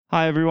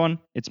Hi everyone,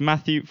 it's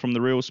Matthew from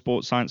the Real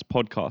Sports Science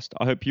Podcast.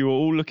 I hope you are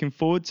all looking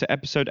forward to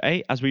episode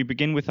 8 as we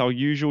begin with our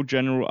usual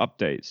general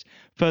updates.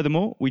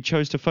 Furthermore, we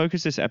chose to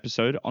focus this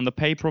episode on the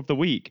paper of the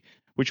week,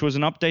 which was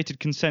an updated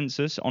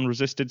consensus on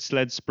resisted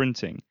sled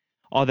sprinting.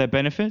 Are there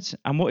benefits,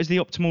 and what is the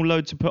optimal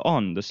load to put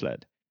on the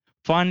sled?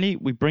 Finally,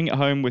 we bring it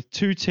home with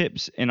 2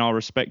 tips in our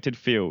respected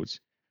fields.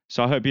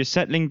 So I hope you're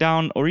settling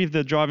down or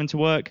either driving to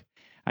work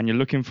and you're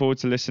looking forward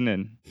to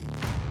listening.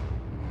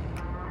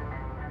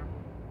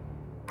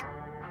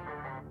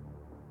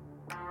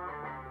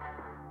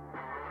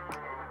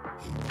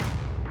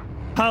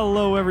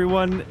 Hello,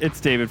 everyone. It's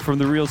David from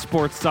the Real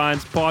Sports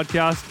Science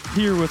Podcast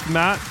here with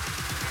Matt.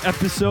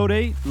 Episode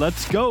 8.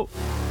 Let's go.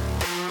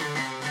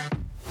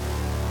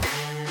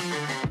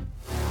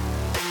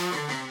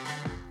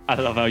 I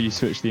love how you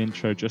switched the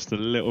intro just a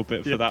little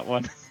bit for that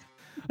one.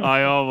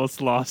 I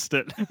almost lost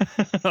it.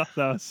 That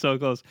was so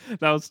close.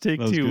 That was take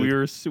 2.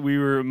 Good. We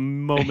were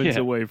moments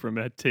away from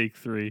at take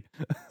 3.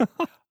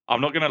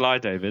 I'm not going to lie,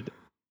 David.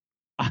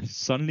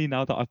 Suddenly,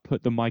 now that I've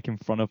put the mic in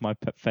front of my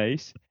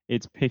face,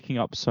 it's picking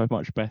up so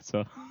much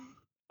better.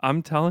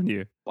 I'm telling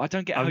you. I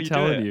don't get how I'm you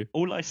telling do it. you.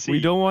 All I see.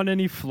 We don't want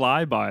any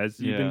flybys.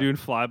 You've been Yeah. doing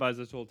flybys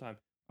this whole time.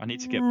 I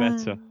need to get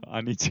better.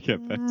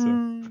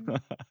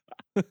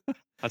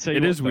 I'll tell you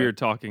It what, is though. weird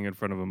talking in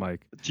front of a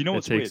mic. Do you know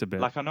what's It takes weird? a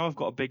bit. Like, I know I've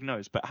got a big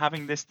nose, but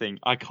having this thing,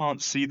 I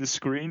can't see the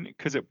screen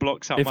because it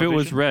blocks out If my it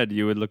was vision. red,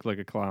 you would look like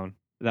a clown.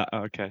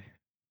 Okay.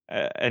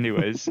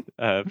 Anyways,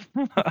 I'm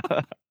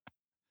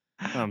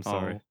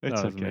sorry. It's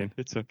That was okay. mean.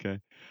 It's okay.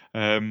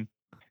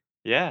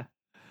 Yeah,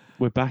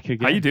 we're back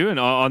again. How you doing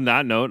on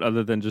that note,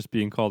 other than just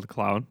being called a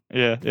clown?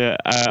 Yeah.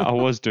 I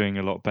was doing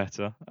a lot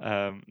better.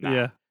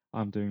 Yeah.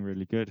 I'm doing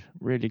really good.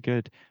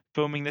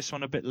 Filming this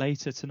one a bit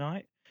later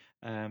tonight,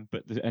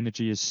 but the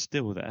energy is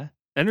still there.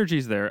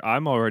 Energy's there.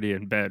 I'm already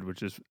in bed,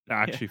 which is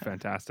actually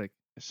fantastic.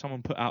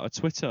 Someone put out a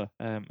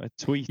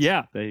tweet.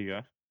 Yeah. There you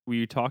go.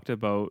 We talked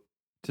about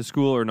to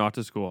school or not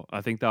to school. I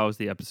think that was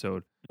the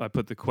episode. I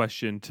put the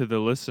question to the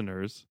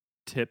listeners,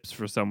 tips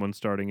for someone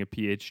starting a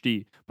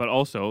PhD, but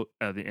also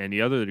any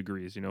other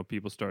degrees,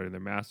 people starting their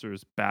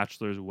master's,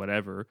 bachelor's,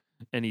 whatever,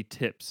 any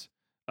tips,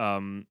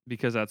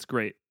 because that's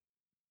great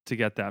to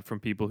get that from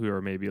people who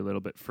are maybe a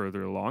little bit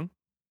further along.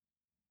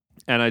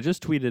 And I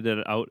just tweeted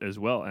it out as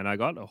well, and I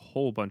got a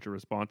whole bunch of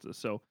responses.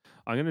 So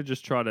I'm going to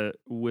just try to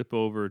whip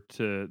over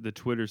to the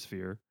Twitter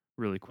sphere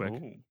really quick.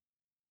 Ooh.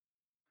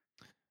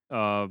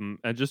 And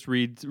just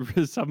read.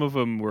 Some of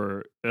them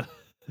were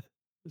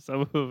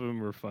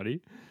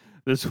funny.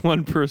 This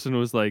one person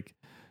was like,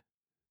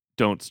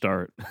 "Don't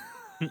start."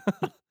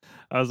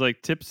 I was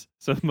like, "Tips."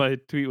 So my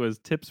tweet was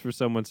tips for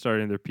someone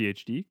starting their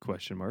PhD? ?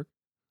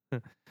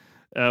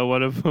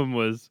 One of them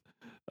was,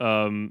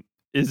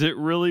 "Is it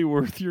really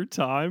worth your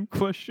time ?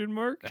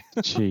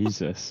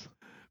 Jesus.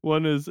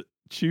 One is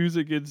choose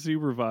a good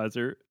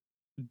supervisor.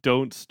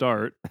 Don't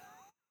start.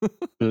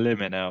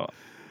 Blimmin' out.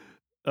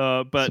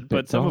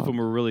 But some of dark. them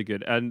were really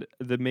good, and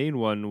the main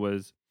one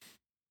was,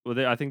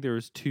 I think there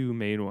was 2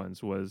 main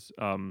ones. Was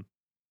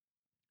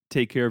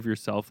take care of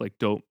yourself, like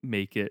don't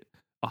make it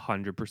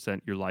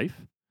 100% your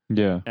life,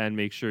 Yeah. and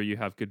make sure you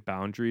have good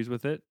boundaries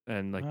with it,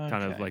 and like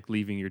kind of Okay. like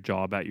leaving your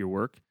job at your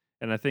work.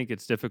 And I think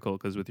it's difficult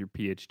because with your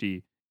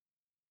PhD,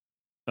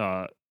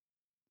 the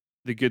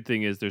good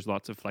thing is there's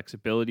lots of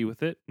flexibility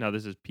with it. Now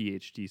this is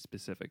PhD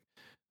specific,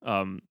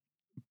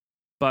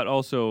 but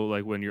also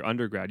like when you're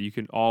undergrad, you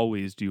can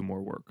always do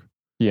more work.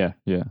 Yeah.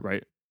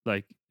 Right?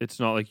 Like it's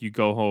not like you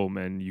go home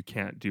and you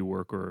can't do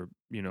work, or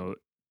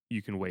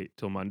you can wait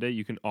till Monday.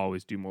 You can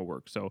always do more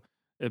work. So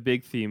a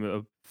big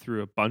theme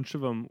through a bunch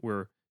of them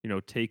were,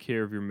 take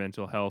care of your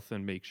mental health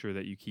and make sure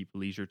that you keep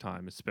leisure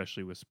time,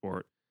 especially with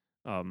sport.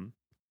 And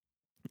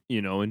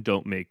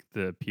don't make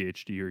the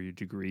PhD or your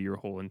degree your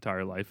whole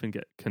entire life and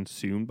get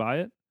consumed by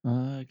it.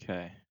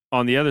 Okay.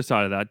 On the other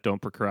side of that,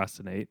 don't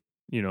procrastinate.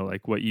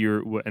 Like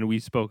and we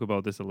spoke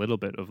about this a little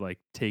bit of like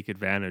take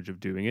advantage of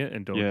doing it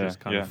and don't just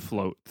kind of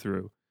float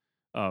through.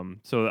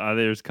 So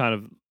there's kind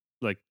of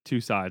like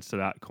 2 sides to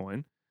that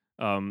coin.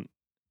 And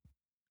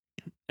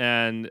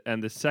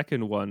the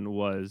second one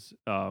was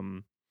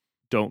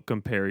don't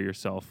compare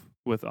yourself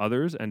with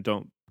others, and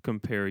don't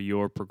compare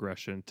your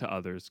progression to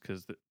others,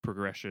 because the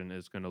progression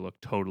is going to look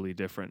totally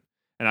different.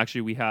 And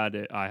actually,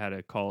 I had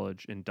a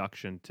college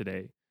induction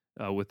today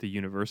with the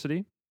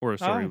university, with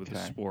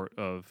the sport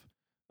of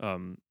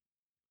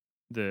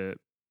the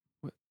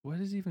what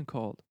is it even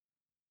called?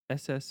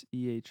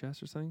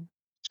 SSEHS or something?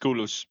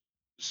 School of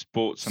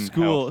Sports and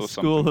School Health or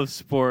something. School of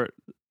Sport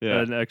Yeah.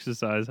 and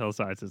Exercise Health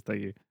Sciences.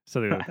 Thank you.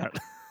 Something like that.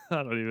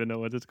 I don't even know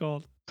what it's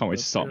called. Can't wait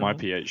to start my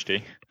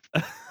PhD.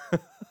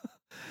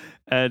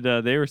 And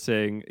they were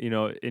saying,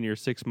 in your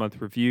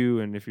 6-month review,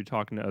 and if you're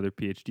talking to other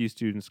PhD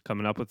students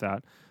coming up with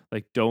that,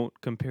 like don't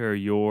compare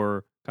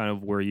your kind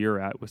of where you're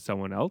at with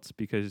someone else,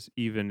 because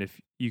even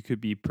if you could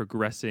be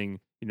progressing,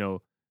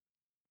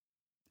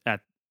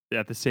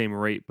 at the same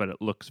rate, but it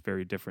looks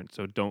very different.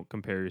 So don't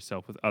compare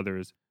yourself with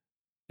others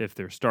if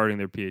they're starting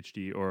their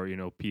PhD or,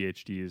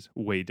 PhD is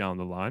way down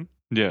the line.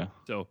 Yeah.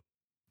 So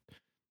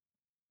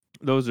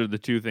those are the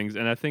two things,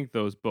 and I think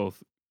those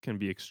both can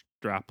be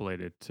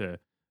extrapolated to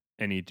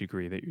any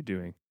degree that you're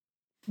doing.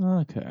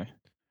 Okay,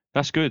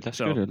 that's good. That's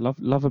So- good. I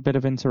love a bit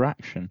of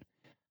interaction.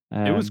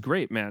 It was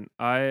great, man.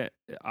 I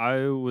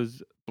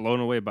was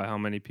blown away by how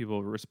many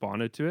people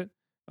responded to it,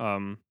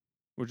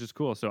 which is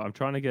cool. So I'm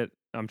trying to get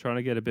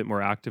a bit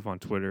more active on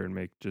Twitter and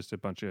make just a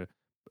bunch of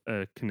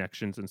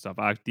connections and stuff.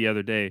 The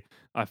other day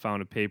I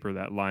found a paper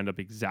that lined up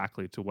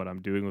exactly to what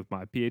I'm doing with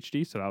my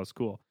PhD, so that was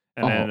cool.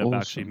 And I ended up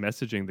actually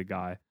messaging the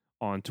guy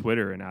on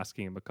Twitter and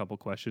asking him a couple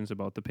questions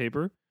about the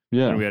paper.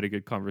 Yeah, And we had a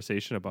good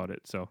conversation about it.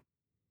 So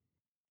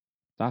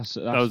that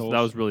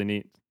was really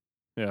neat.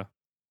 Yeah.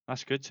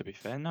 That's good, to be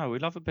fair. No, we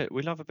love a bit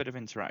of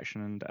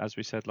interaction, and as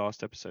we said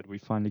last episode, we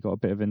finally got a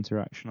bit of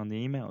interaction on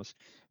the emails.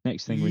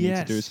 Next thing we need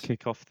to do is Yes.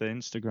 kick off the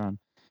Instagram,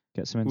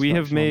 get some We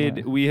interaction.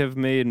 have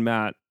made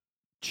Matt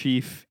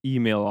Chief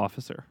Email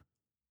Officer,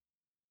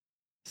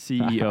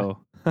 CEO.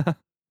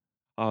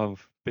 I'm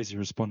busy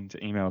responding to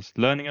emails,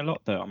 learning a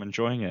lot though. I'm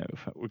enjoying it.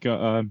 We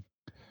got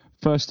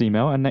first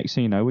email, and next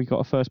thing you know, we got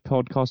a first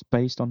podcast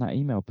based on that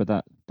email, but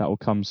that will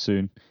come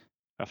soon.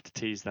 I have to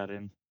tease that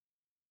in.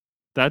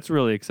 That's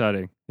really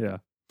exciting. Yeah.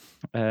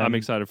 I'm Um,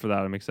 excited for that.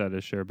 I'm excited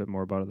to share a bit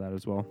more about that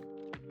as well.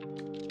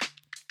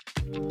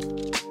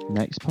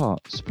 Next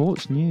part,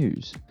 sports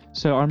news.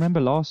 So I remember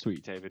last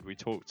week, David, we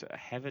talked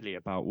heavily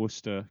about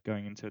Worcester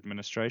going into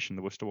administration,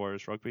 the Worcester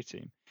Warriors rugby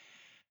team.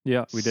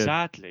 Yeah, we did.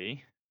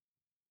 Sadly,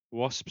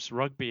 Wasps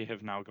rugby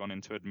have now gone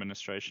into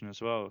administration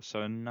as well.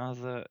 So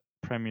another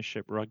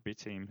Premiership rugby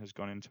team has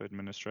gone into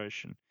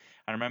administration.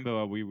 I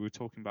remember we were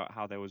talking about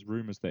how there was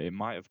rumours that it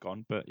might have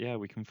gone, but yeah,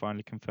 we can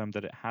finally confirm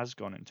that it has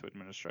gone into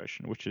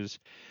administration, it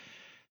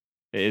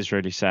is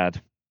really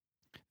sad.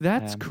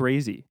 That's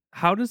crazy.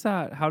 How does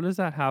that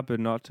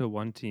happen not to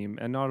one team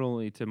and not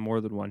only to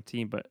more than one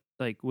team, but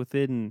like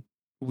within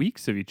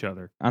weeks of each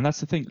other? And that's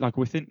the thing, like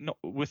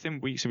within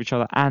weeks of each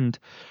other, and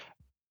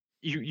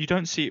you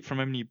don't see it from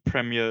any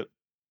Premier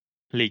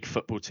League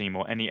football team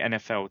or any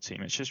NFL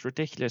team. It's just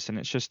ridiculous, and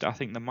it's just, I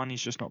think the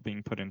money's just not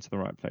being put into the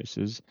right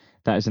places.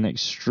 That is an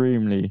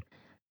extremely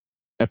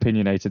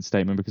opinionated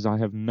statement because I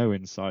have no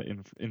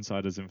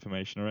insider's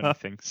information or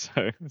anything,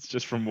 so it's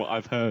just from what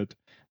I've heard,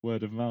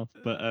 word of mouth.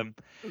 But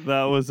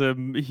That was a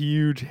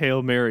huge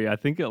Hail Mary. I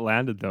think it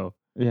landed though.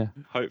 yeah,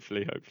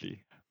 hopefully,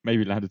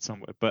 maybe landed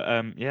somewhere.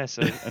 But yeah,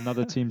 so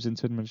another team's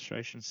into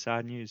administration.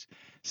 Sad news.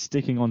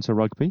 Sticking on to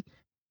rugby,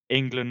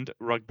 England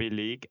Rugby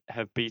League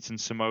have beaten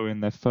Samoa in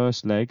their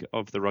first leg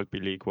of the Rugby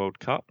League World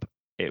Cup.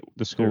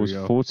 The score was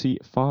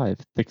 45.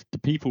 The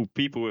people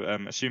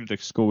assumed the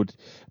score would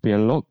be a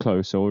lot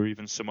closer, or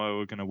even Samoa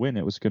were going to win.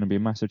 It was going to be a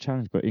massive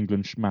challenge, but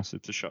England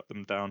massive to shut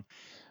them down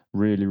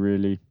really,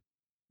 really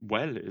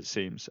well, it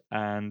seems.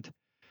 And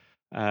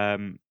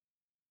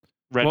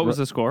what was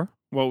the score?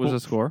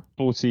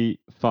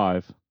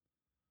 45.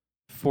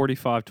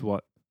 45 to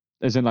what?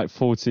 As in like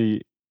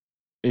 40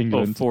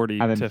 England, 40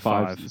 and then to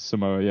 5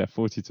 Samoa. Yeah,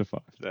 40 to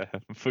 5. There,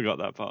 I forgot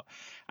that part.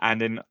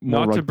 And in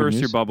not to burst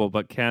your bubble,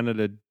 but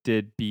Canada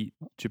did beat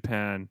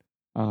Japan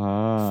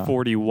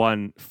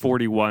 41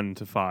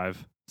 to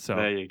 5. So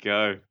there you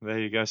go.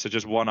 So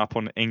just one up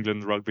on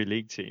England rugby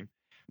league team.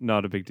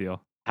 Not a big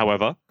deal.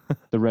 However,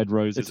 the Red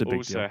Roses The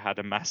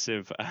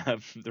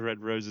Red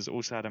Roses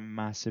also had a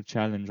massive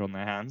challenge on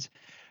their hands,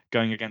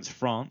 going against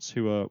France,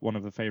 who are one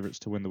of the favourites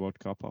to win the World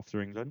Cup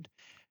after England.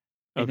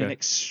 In an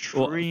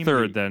extremely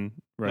third then,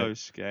 right?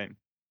 Close game.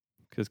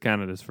 Because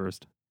Canada's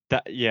first.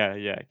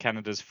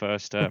 Canada's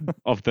first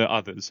of the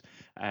others.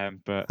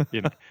 But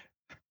you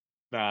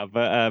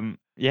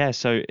know,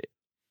 so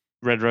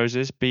Red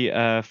Roses beat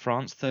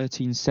France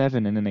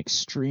 13-7 in an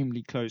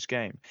extremely close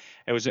game.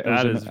 It was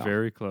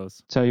very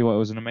close. Tell you what, it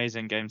was an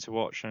amazing game to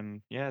watch,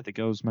 and yeah, the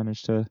girls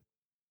managed to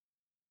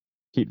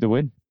keep the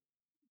win.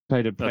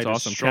 That's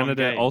awesome.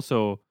 Canada game.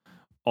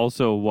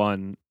 also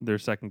won their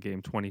second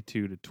game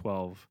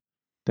 22-12.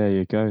 There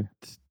you go.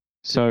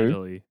 So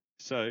Italy.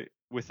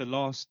 with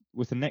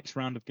the next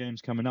round of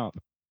games coming up,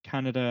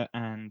 Canada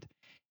and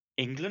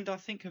England, I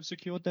think, have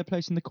secured their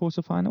place in the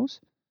quarterfinals.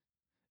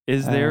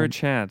 Is there a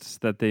chance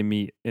that they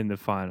meet in the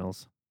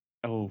finals?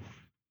 Oh,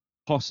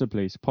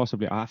 possibly.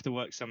 I have to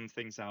work some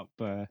things out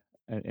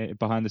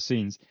behind the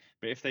scenes.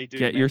 But if they do,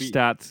 get your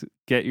stats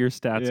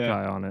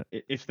guy on it.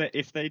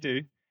 If they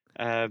do,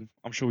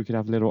 I'm sure we could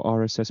have a little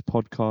RSS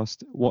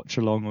podcast watch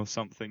along or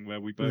something where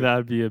we both.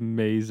 That'd be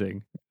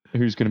amazing.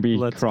 Who's going to be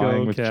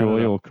crying with Canada.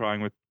 joy or crying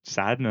with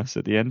sadness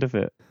at the end of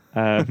it?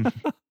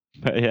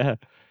 But yeah,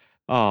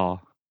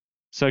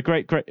 so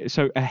great.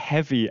 So a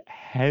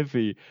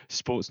heavy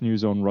sports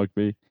news on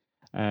rugby.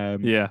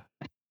 Yeah,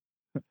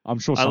 I'm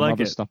sure some like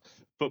other it. stuff.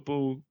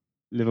 Football.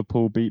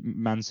 Liverpool beat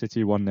Man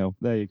City 1-0.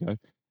 There you go.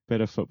 Bit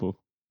of football.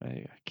 There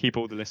you go. Keep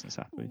all the listeners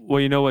happy. Well,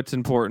 you know what's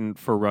important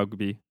for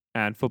rugby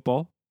and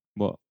football?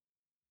 What?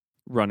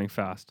 Running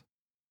fast.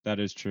 That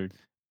is true.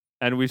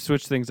 And we've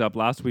switched things up.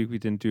 Last week we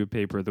didn't do a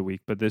paper of the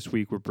week, but this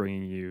week we're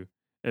bringing you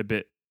a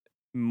bit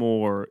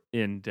more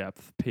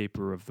in-depth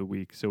paper of the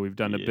week. So we've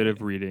done a bit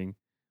of reading.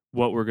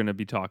 What we're going to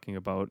be talking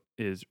about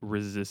is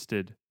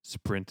resisted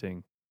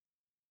sprinting.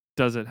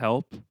 Does it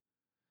help?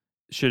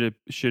 Should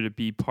it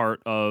be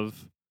part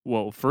of?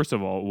 Well, first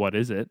of all, what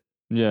is it?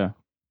 Yeah.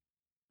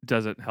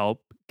 Does it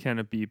help? Can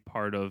it be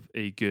part of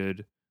a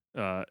good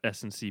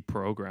S&C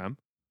program?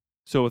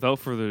 So without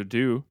further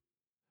ado,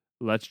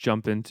 let's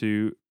jump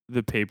into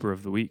the paper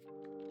of the week.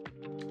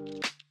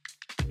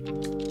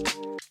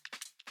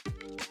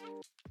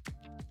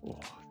 Oh,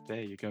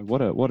 there you go.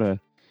 What a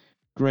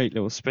great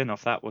little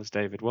spin-off that was,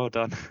 David. Well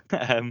done.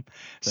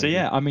 So you.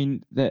 yeah, I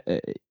mean,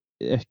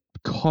 a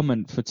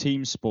common for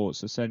team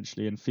sports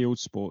essentially and field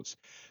sports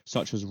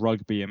such as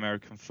rugby,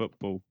 American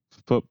football,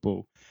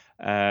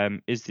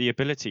 is the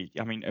ability.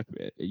 I mean,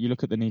 you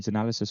look at the needs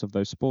analysis of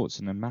those sports,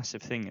 and a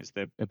massive thing is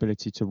the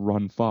ability to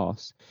run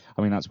fast.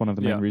 I mean, that's one of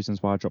the main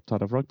reasons why I dropped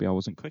out of rugby. I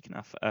wasn't quick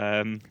enough.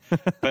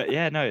 But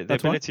yeah, no, the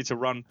ability to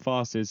run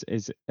fast is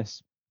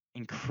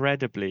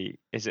incredibly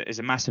is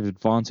a massive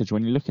advantage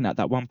when you're looking at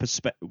that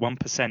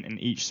 1% in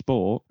each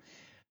sport.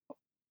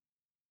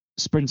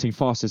 Sprinting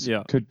fast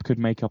could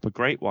make up a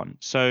great one.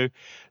 So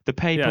the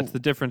paper, it's the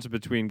difference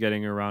between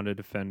getting around a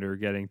defender,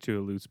 getting to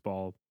a loose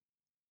ball,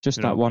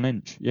 just that 1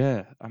 inch.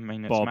 Yeah, I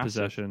mean, it's ball massive.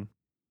 possession.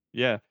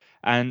 Yeah,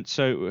 and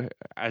so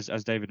as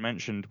David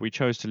mentioned, we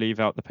chose to leave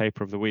out the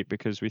paper of the week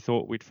because we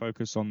thought we'd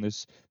focus on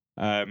this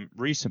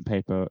recent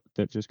paper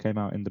that just came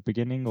out in the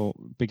beginning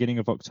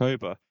of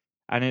October.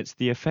 And it's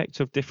the effect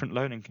of different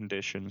loading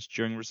conditions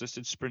during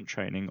resisted sprint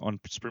training on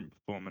sprint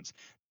performance.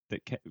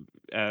 That,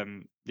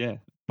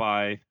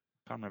 by, I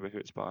can't remember who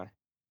it's by.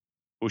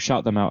 We'll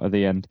shout them out at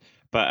the end.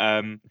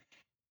 But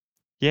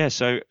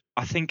so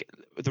I think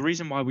the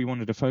reason why we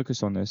wanted to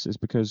focus on this is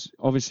because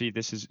obviously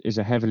this is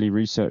a heavily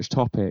researched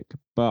topic.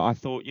 But I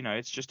thought,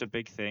 it's just a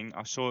big thing.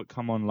 I saw it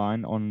come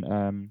online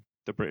on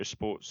the British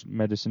Sports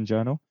Medicine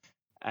Journal,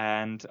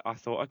 and I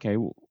thought, okay,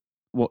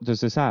 what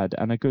does this add?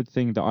 And a good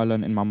thing that I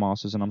learned in my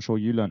master's, and I'm sure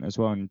you learned as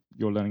well, and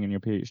you're learning in your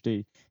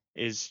PhD,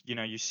 is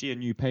you see a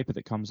new paper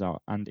that comes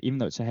out, and even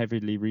though it's a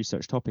heavily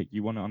researched topic,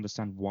 you want to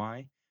understand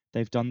why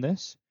they've done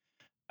this.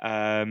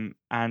 And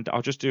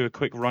I'll just do a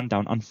quick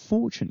rundown.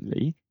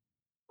 Unfortunately,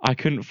 I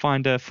couldn't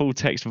find a full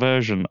text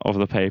version of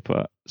the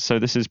paper, so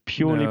this is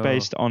purely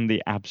based on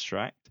the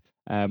abstract.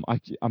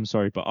 I'm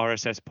sorry, but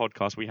RSS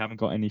podcast, we haven't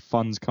got any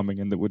funds coming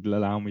in that would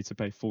allow me to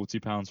pay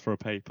 £40 for a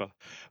paper.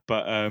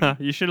 But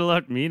you should have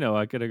let me know.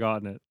 I could have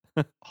gotten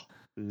it.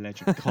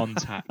 Legend.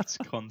 Contact.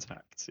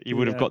 You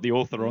would have got the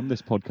author on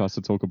this podcast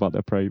to talk about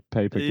their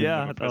paper.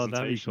 Yeah,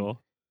 that'd be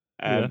cool.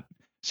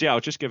 So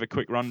I'll just give a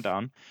quick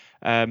rundown.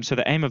 So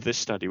the aim of this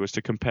study was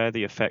to compare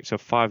the effects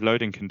of 5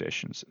 loading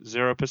conditions: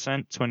 0%,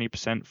 20%,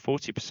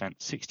 40%,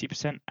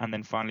 60%, and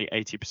then finally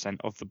 80%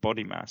 of the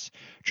body mass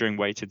during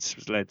weighted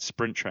sled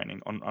sprint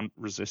training on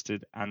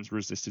unresisted and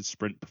resisted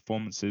sprint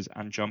performances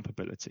and jump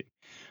ability.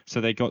 So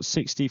they got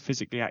 60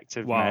 physically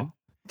active men.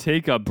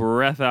 Take a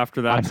breath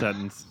after that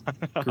sentence.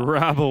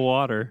 Grab a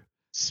water.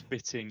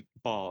 Spitting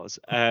bars.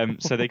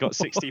 So they got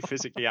 60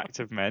 physically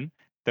active men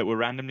that were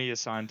randomly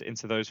assigned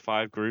into those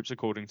 5 groups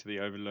according to the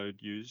overload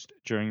used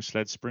during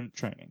sled sprint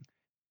training.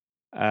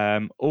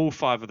 All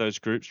 5 of those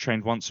groups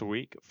trained once a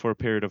week for a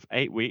period of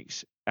 8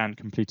 weeks and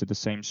completed the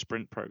same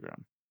sprint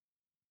program.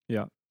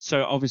 Yeah.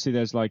 So obviously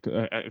there's like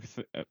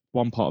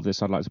one part of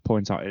this I'd like to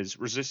point out is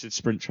resisted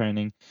sprint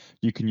training.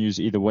 You can use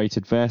either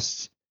weighted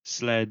vests,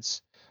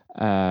 sleds,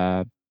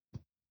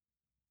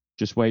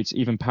 just weights,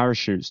 even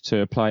parachutes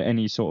to apply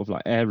any sort of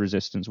like air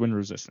resistance, wind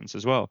resistance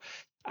as well.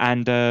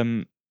 And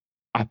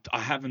I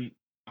haven't.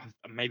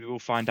 Maybe we'll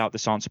find out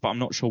this answer, but I'm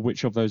not sure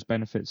which of those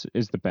benefits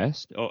is the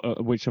best, or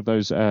which of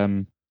those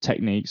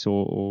techniques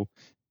or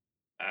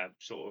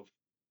sort of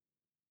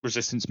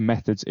resistance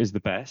methods is the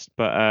best.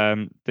 But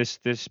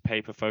this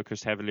paper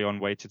focused heavily on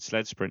weighted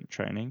sled sprint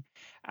training,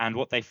 and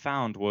what they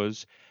found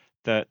was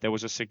that there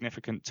was a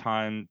significant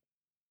times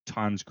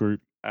group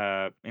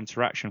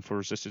interaction for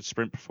resisted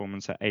sprint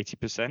performance at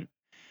 80%.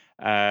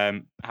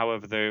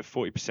 However, the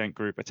 40%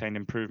 group attained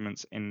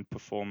improvements in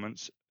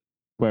performance,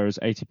 whereas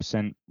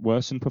 80%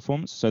 worsened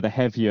performance. So the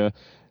heavier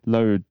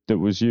load that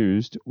was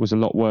used was a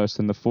lot worse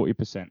than the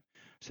 40%.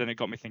 So then it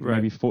got me thinking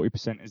maybe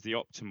 40% is the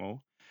optimal.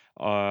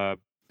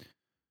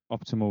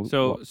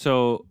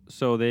 So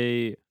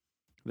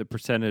the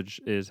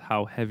percentage is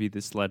how heavy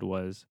the sled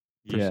was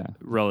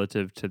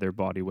relative to their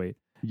body weight.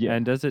 Yeah.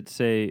 And does it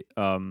say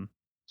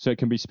so it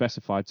can be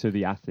specified to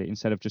the athlete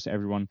instead of just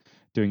everyone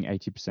doing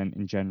 80%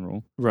 in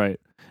general. Right.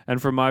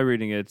 And from my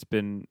reading, it's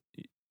been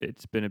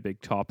a big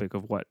topic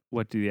of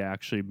what do they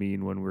actually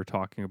mean when we're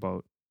talking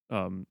about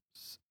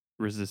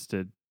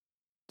resisted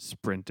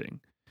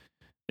sprinting.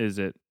 Is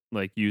it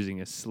like using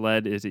a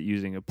sled? Is it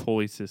using a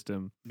pulley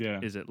system?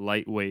 Yeah. Is it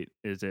lightweight?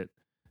 Is it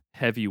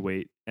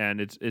heavyweight? And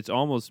it's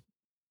almost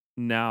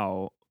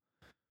now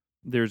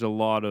there's a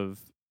lot of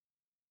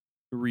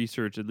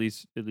research, at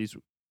least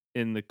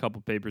in the couple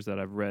papers that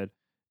I've read,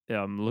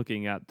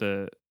 looking at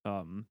the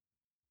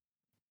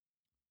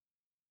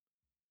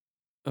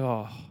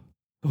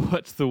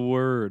what's the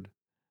word?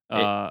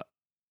 Like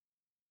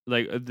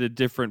the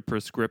different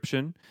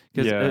prescription,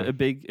 because a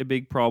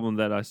big problem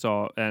that I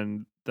saw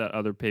and that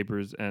other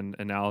papers and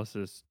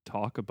analysis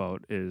talk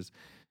about is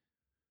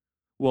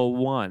Well,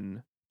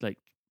 one, like,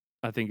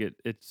 I think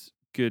it's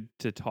good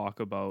to talk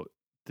about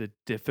the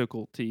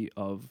difficulty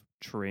of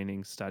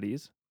training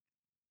studies,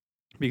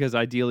 because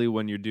ideally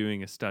when you're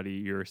doing a study,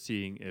 you're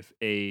seeing if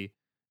A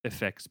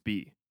affects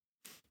B.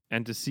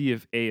 And to see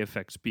if A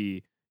affects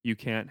B, you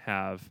can't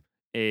have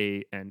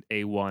A and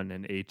A1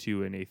 and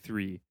A2 and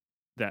A3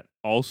 that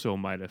also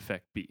might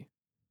affect B.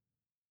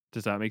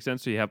 Does that make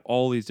sense? So you have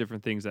all these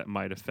different things that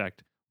might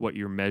affect what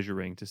you're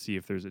measuring to see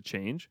if there's a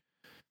change.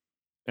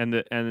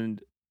 And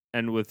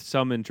with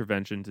some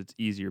interventions it's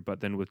easier, but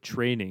then with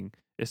training,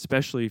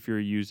 especially if you're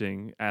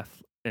using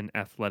an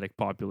athletic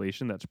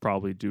population that's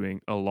probably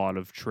doing a lot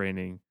of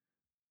training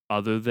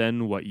other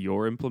than what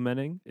you're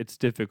implementing, it's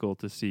difficult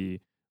to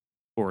see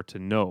or to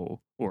know,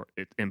 or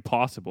it's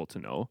impossible to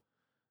know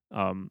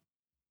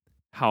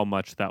how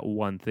much that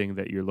one thing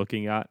that you're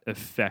looking at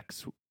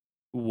affects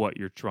what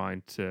you're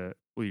trying to,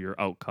 your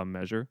outcome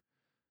measure.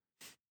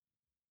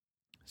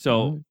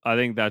 So I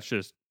think that's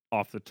just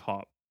off the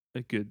top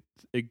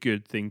a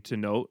good thing to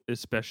note,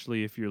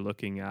 especially if you're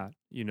looking at,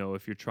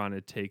 if you're trying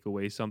to take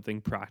away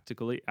something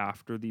practically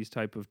after these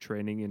type of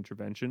training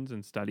interventions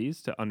and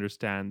studies, to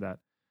understand that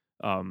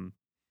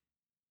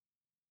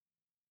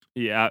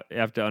you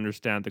have to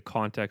understand the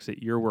context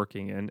that you're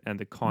working in and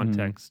the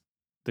context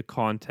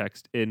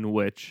in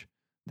which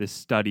this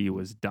study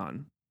was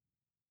done.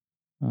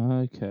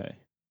 Okay.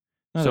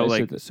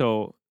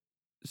 So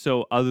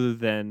so other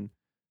than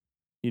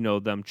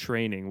them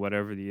training,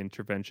 whatever the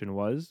intervention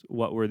was,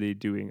 what were they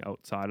doing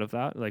outside of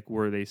that? Like,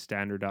 were they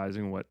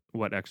standardizing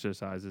what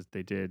exercises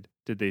they did?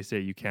 Did they say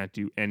you can't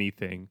do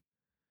anything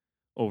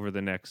over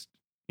the next,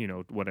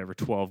 whatever,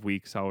 12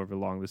 weeks, however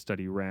long the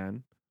study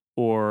ran?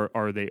 Or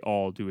are they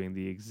all doing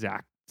the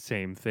exact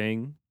same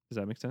thing? Does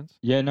that make sense?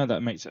 Yeah, no,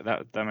 that makes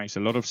a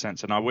lot of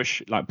sense. And I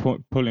wish, like,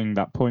 pulling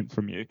that point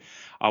from you,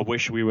 I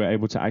wish we were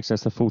able to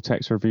access the full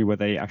text review where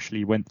they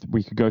actually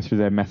we could go through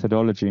their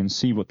methodology and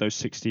see what those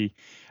 60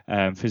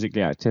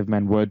 physically active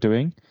men were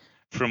doing.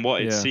 From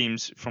what it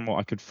seems, from what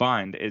I could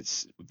find,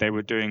 they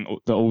were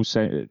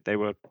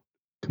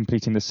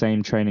completing the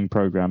same training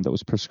program that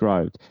was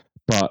prescribed.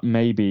 But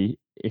maybe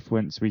if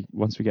once we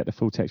get the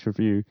full text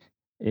review,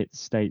 it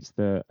states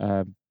that,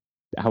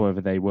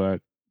 however, they were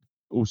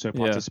also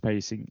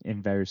participating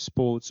in various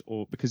sports,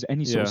 or because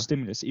any sort of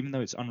stimulus, even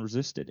though it's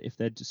unresisted, if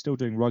they're still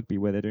doing rugby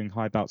where they're doing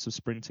high bouts of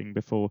sprinting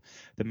before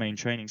the main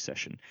training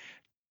session.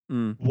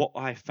 What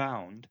I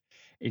found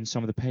in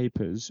some of the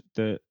papers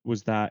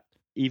was that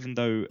even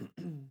though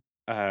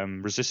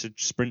resisted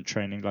sprint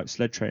training, like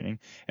sled training,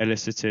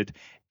 elicited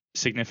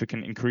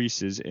significant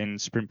increases in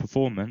sprint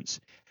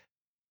performance,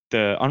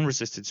 the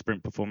unresisted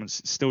sprint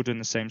performance, still doing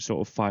the same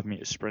sort of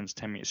 5-meter sprints,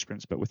 10-meter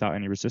sprints, but without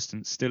any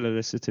resistance, still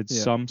elicited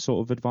some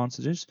sort of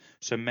advantages.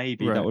 So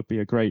maybe that would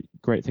be a great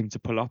thing to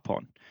pull up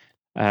on.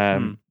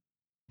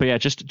 But yeah,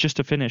 just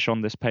to finish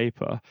on this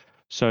paper.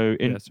 So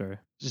in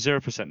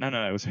 0%,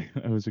 no,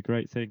 it was a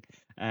great thing.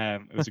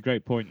 It was a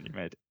great point you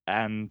made.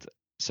 And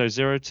so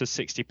 0 to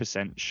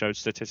 60% showed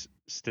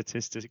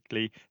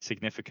statistically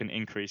significant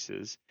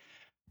increases,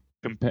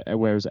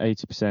 whereas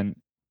 80%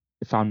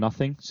 found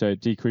nothing, so it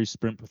decreased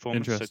sprint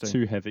performance, so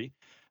too heavy.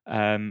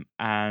 And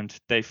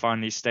they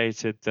finally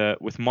stated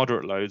that with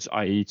moderate loads,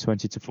 i.e.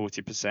 20 to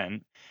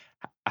 40%,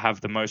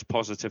 have the most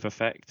positive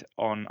effect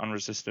on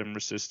unresisted and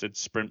resisted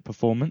sprint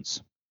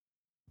performance.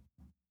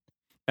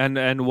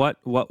 And what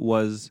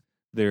was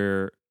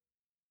their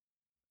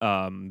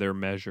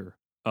measure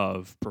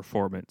of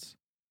performance?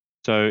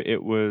 So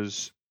it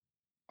was,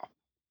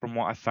 from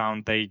what I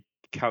found, they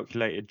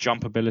calculated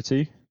jump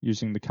ability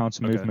using the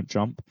counter movement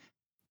jump.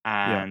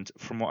 And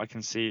from what I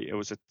can see, it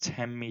was a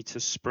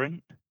 10-meter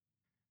sprint.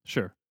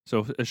 Sure.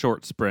 So a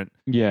short sprint.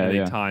 Yeah, and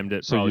they timed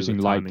it. So using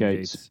light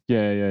gates.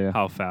 Yeah.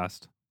 How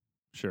fast?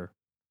 Sure.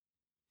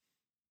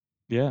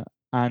 Yeah,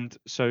 and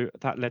so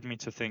that led me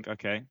to think,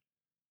 okay,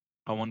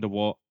 I wonder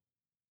what.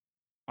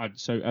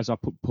 So as I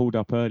pulled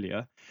up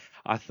earlier,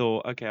 I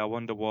thought, okay, I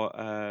wonder what.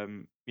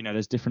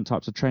 There's different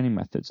types of training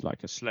methods,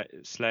 like a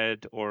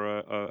sled or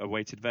a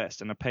weighted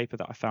vest. And a paper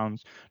that I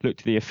found looked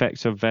at the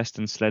effects of vest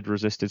and sled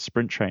resisted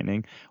sprint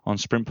training on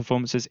sprint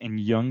performances in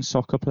young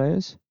soccer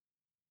players.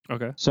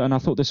 Okay. So, and I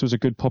thought this was a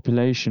good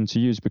population to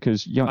use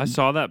because I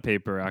saw that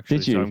paper actually.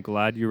 Did you? So I'm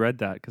glad you read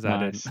that because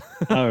nice. I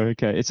didn't. Oh,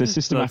 okay. It's a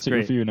systematic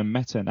review and a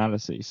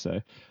meta-analysis, so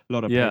a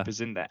lot of papers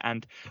in there.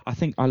 And I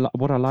think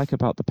what I like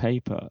about the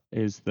paper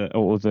is that,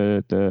 or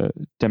the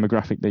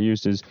demographic they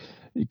used is,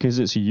 because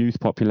it's a youth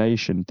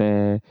population,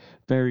 they're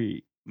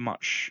very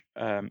much,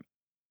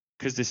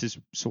 because this is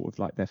sort of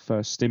like their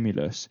first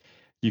stimulus,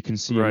 you can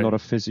see a lot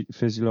of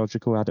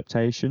physiological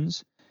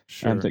adaptations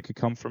that could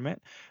come from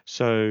it.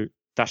 So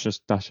that's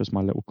just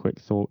my little quick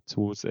thought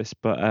towards this.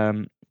 But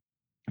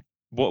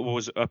what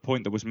was a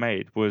point that was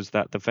made was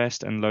that the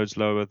vest and loads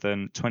lower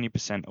than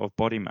 20% of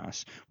body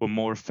mass were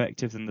more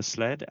effective than the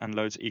sled and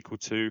loads equal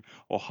to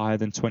or higher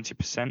than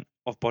 20%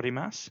 of body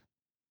mass.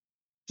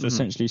 So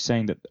essentially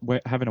saying that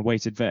having a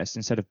weighted vest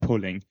instead of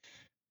pulling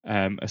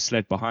a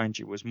sled behind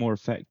you was more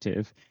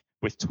effective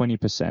with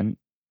 20%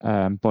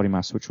 body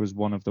mass, which was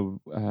one of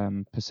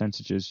the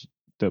percentages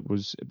that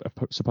was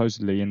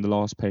supposedly in the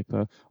last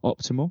paper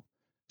optimal.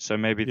 So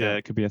maybe Yeah.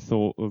 there could be a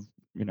thought of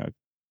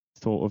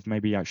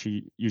maybe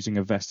actually using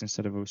a vest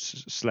instead of a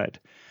sled,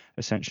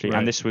 essentially. Right.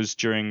 And this was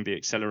during the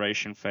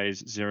acceleration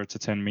phase, 0 to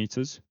 10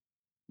 meters,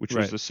 which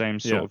was Right. the same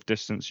sort Yeah. of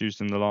distance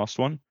used in the last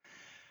one.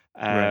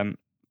 Right.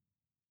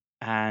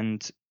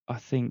 And I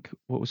think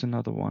what was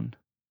another one?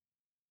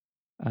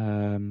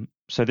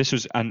 So this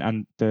was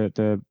and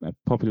the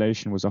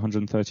population was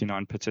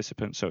 139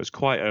 participants, so it was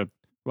quite a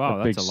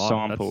Wow, big that's a lot.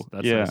 sample.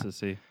 That's Yeah. nice to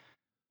see.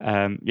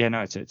 Yeah,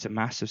 no, it's a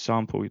massive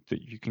sample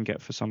that you can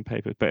get for some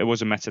papers, but it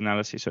was a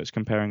meta-analysis, so it's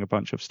comparing a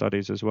bunch of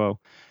studies as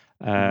well.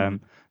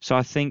 So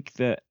I think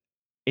that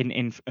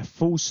in a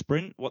full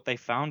sprint, what they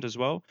found as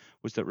well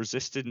was that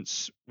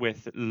resistance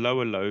with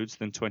lower loads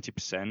than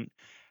 20%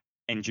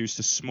 induced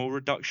a small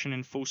reduction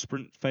in full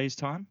sprint phase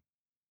time.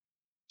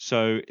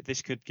 So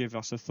this could give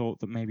us a thought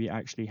that maybe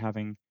actually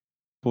having,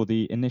 for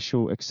the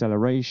initial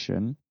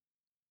acceleration,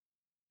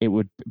 it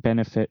would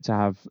benefit to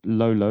have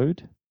low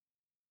load,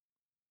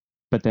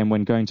 but then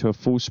when going to a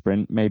full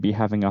sprint, maybe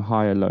having a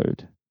higher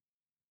load.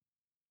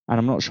 And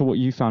I'm not sure what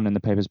you found in the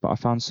papers, but I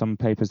found some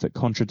papers that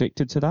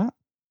contradicted to that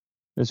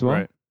as well.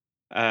 Right.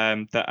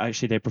 That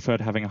actually they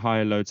preferred having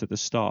higher loads at the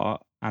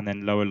start and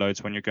then lower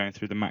loads when you're going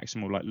through the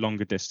maximal, like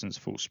longer distance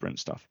full sprint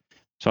stuff.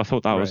 So I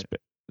thought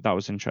that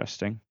was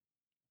interesting.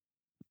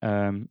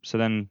 So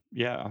then,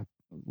 yeah,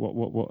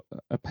 what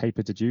a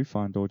paper did you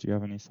find, or do you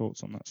have any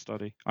thoughts on that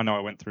study? I know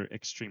I went through it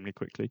extremely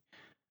quickly.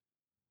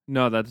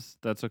 No, that's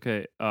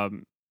okay.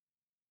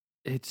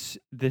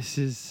 This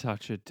is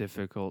such a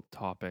difficult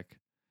topic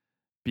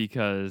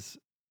because,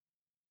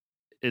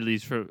 at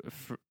least for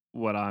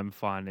what I'm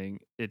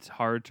finding, it's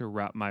hard to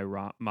wrap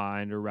my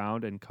mind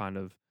around and kind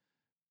of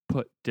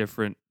put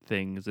different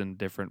things in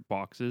different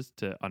boxes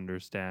to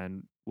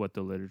understand what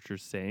the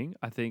literature's saying.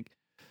 I think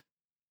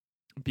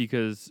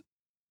because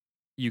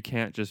you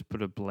can't just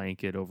put a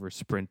blanket over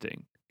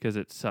sprinting because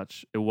it's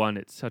such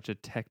a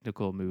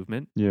technical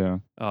movement. Yeah.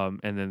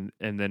 And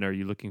then are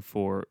you looking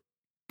for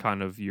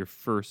kind of your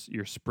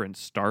sprint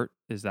start?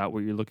 Is that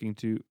what you're looking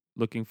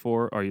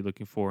for? Are you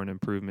looking for an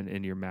improvement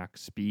in your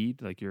max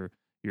speed, like your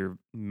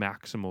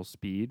maximal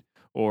speed,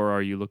 or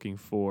are you looking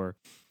for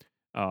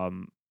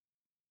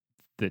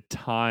the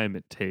time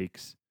it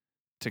takes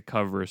to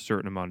cover a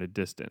certain amount of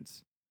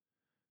distance?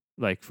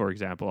 Like, for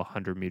example, a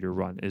 100-meter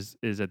run is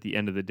at the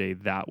end of the day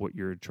that what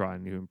you're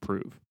trying to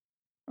improve.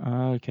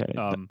 Okay.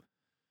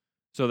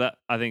 So that,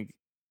 I think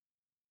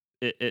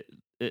it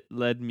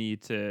led me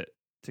to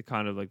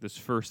kind of like this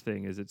first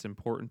thing is it's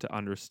important to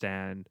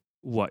understand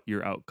what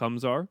your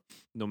outcomes are,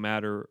 no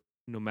matter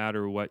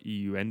what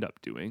you end up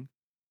doing.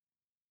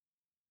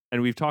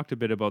 And we've talked a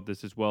bit about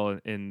this as well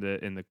in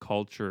the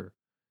culture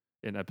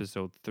in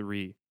episode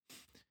 3,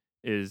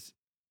 is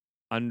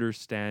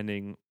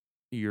understanding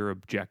your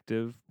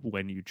objective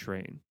when you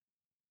train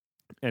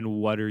and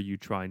what are you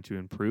trying to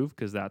improve,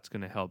 because that's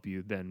going to help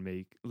you then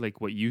make, like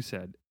what you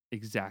said,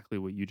 exactly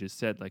what you just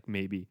said, like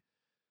maybe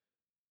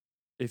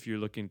if you're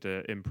looking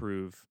to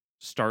improve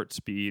start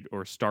speed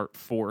or start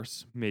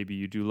force, maybe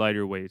you do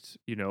lighter weights,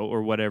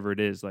 or whatever it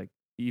is. Like,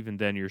 even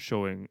then you're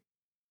showing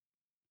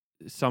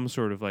some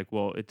sort of like,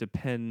 well, it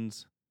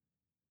depends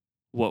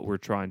what we're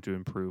trying to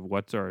improve,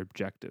 what's our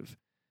objective.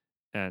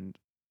 And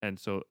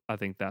so I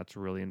think that's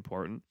really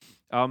important.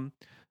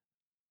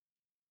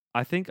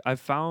 I think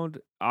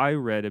I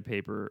read a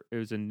paper, it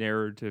was a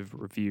narrative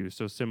review,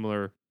 so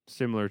similar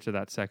to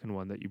that second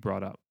one that you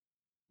brought up.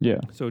 Yeah.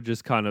 So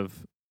just kind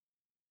of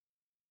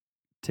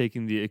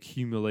taking the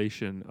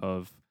accumulation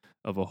of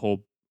a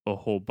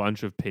whole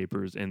bunch of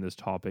papers in this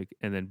topic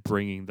and then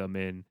bringing them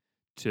in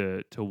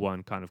to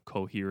one kind of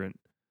coherent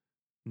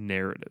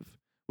narrative,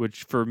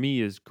 which for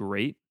me is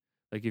great.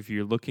 Like, if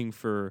you're looking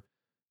for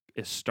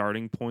a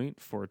starting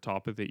point for a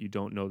topic that you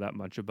don't know that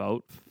much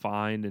about,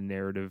 find a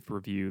narrative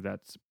review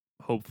that's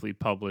hopefully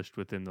published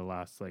within the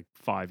last like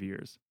 5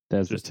 years.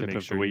 There's just the to tip make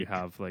of the sure you week.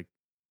 have like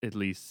at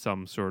least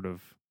some sort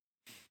of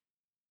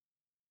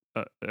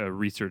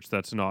research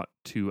that's not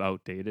too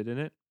outdated in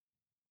it.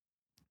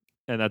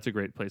 And that's a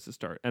great place to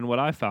start. And what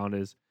I found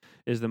is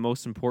the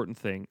most important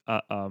thing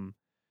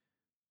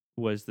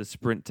was the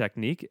sprint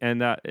technique,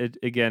 and that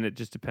it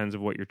just depends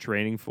on what you're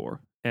training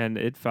for. And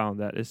it found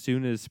that as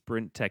soon as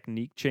sprint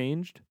technique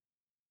changed,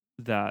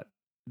 that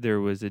there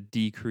was a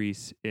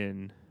decrease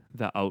in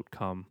the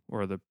outcome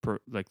or the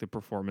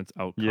performance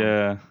outcome.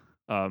 Yeah.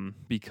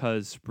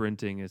 Because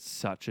sprinting is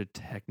such a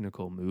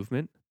technical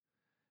movement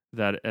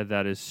that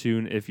as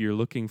soon, if you're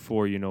looking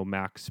for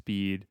max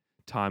speed,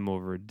 time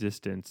over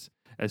distance,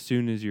 as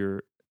soon as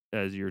your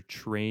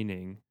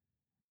training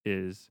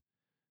is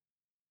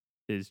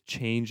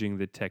changing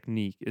the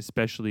technique,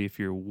 especially if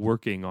you're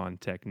working on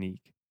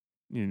technique,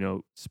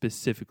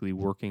 specifically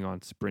working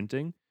on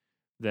sprinting,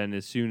 then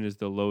as soon as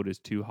the load is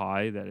too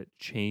high that it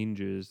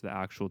changes the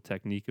actual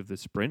technique of the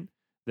sprint,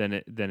 then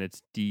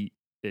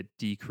it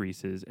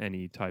decreases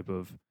any type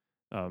of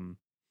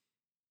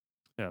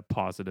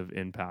positive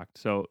impact.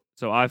 So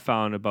I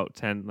found about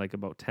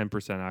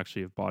 10%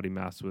 actually of body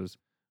mass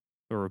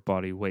or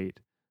body weight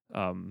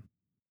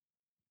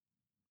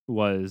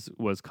was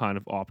kind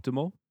of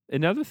optimal.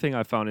 Another thing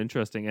I found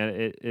interesting, and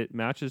it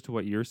matches to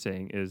what you're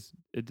saying, is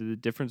the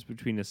difference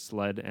between a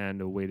sled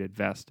and a weighted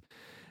vest.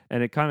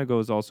 And it kind of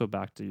goes also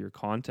back to your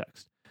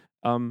context.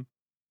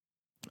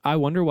 I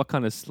wonder what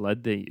kind of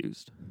sled they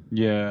used.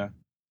 Yeah.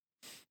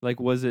 Like,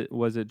 was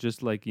it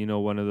just like,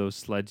 one of those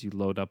sleds you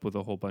load up with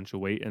a whole bunch of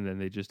weight and then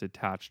they just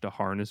attached a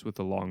harness with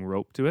a long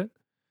rope to it?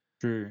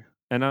 True.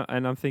 And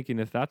I'm thinking,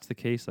 if that's the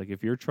case, like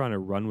if you're trying to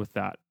run with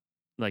that,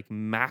 like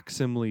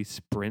maximally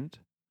sprint,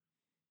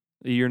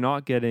 you're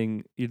not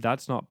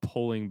that's not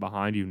pulling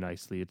behind you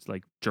nicely. It's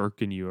like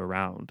jerking you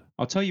around.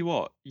 I'll tell you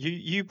what,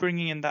 you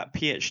bringing in that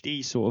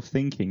PhD sort of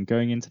thinking,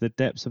 going into the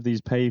depths of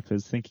these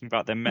papers, thinking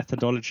about their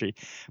methodology.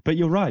 But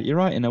you're right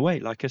in a way,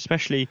 like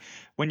especially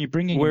when you're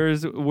bringing.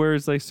 Whereas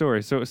like,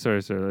 sorry, let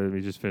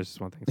me just finish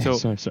this one thing.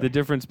 So sorry. The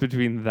difference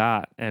between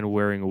that and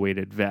wearing a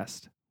weighted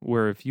vest,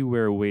 where if you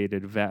wear a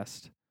weighted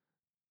vest,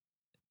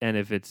 and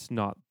if it's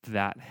not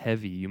that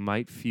heavy, you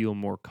might feel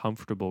more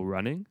comfortable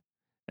running.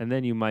 And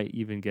then you might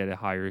even get a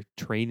higher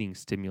training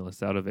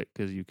stimulus out of it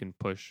because you can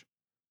push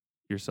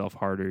yourself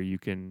harder. You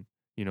can,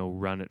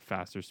 run at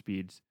faster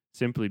speeds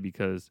simply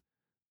because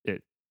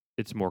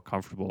it's more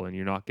comfortable and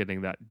you're not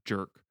getting that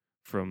jerk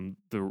from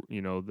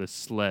the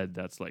sled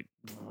that's like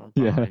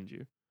behind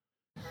you.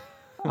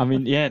 I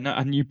mean, yeah, no,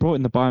 and you brought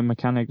in the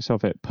biomechanics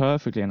of it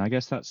perfectly. And I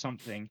guess that's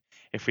something,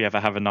 if we ever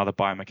have another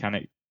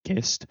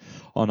biomechanicist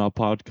on our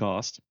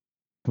podcast,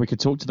 we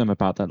could talk to them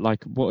about that.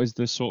 Like, what is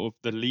the sort of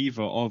the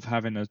lever of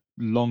having a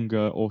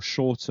longer or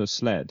shorter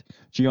sled?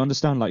 Do you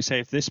understand? Like, say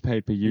if this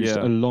paper used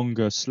a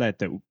longer sled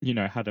that,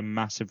 had a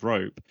massive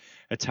rope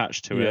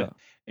attached to it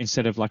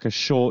instead of like a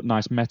short,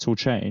 nice metal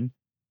chain,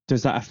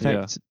 does that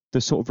affect the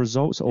sort of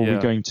results, or are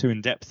we going too in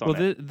depth on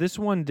it? This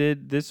one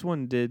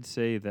did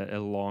say that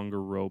a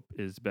longer rope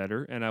is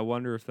better, and I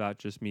wonder if that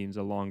just means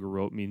a longer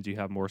rope means you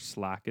have more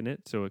slack in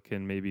it, so it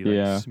can maybe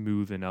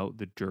smoothen out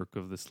the jerk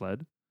of the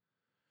sled.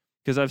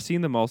 Because I've seen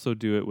them also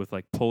do it with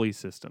like pulley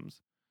systems.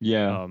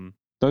 Yeah,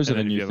 those are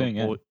the new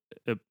thing.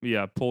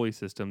 Pulley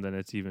system, then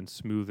it's even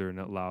smoother and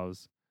it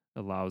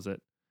allows it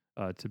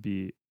to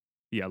be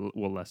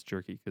less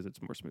jerky because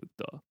it's more smooth.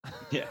 Duh.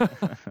 Yeah.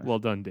 Well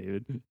done,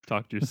 David.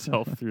 Talked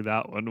yourself through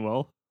that one.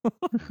 Well,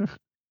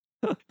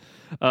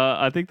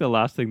 I think the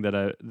last thing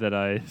that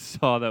I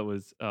saw that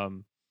was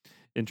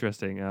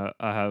interesting. I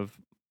have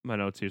my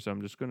notes here, so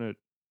I'm just gonna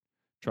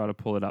try to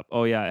pull it up.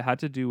 Oh yeah, it had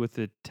to do with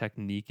the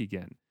technique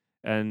again.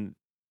 And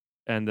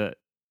that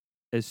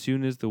as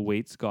soon as the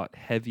weights got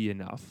heavy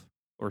enough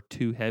or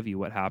too heavy,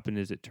 what happened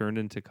is it turned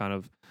into kind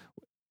of,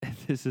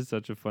 this is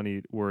such a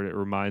funny word. It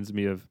reminds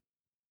me of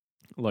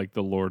like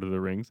the Lord of the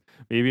Rings.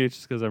 Maybe it's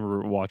just because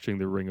I'm watching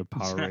the Ring of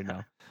Power right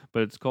now,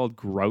 but it's called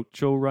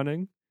Groucho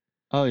running.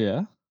 Oh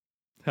yeah.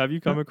 Have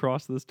you come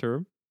across this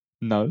term?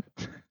 No.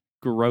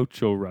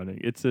 Groucho running.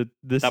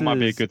 That might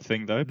be a good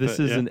thing though. This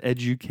is an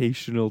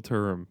educational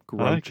term.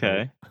 Groucho.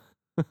 Okay.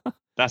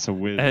 That's a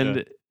weird.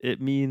 And it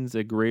means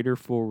a greater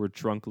forward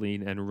trunk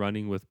lean and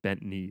running with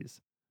bent knees.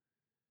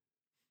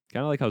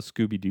 Kind of like how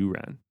Scooby-Doo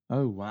ran.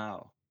 Oh,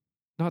 wow.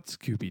 Not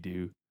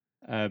Scooby-Doo.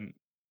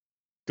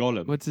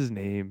 Gollum. What's his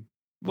name?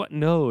 What?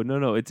 No.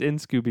 It's in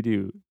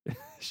Scooby-Doo.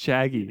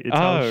 Shaggy. It's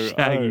how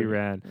Shaggy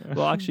ran.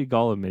 Well, actually,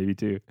 Gollum maybe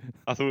too.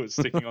 I thought it was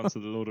sticking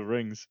onto the Lord of the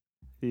Rings.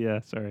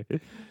 Yeah, sorry.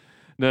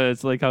 No,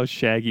 it's like how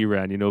Shaggy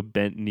ran,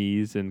 bent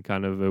knees and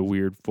kind of a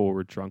weird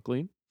forward trunk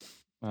lean.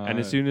 And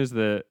as soon as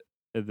the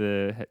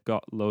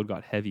load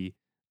got heavy,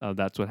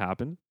 that's what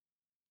happened.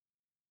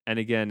 And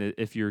again,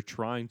 if you're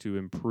trying to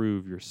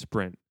improve your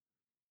sprint,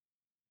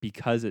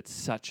 because it's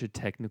such a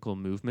technical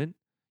movement,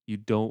 you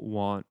don't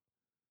want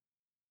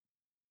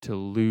to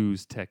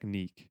lose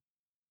technique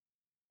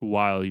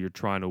while you're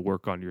trying to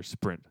work on your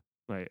sprint.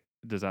 Right?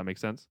 Does that make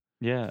sense?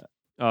 Yeah.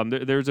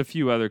 There's a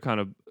few other kind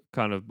of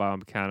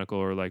biomechanical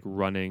or like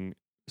running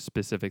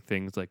specific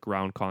things, like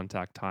ground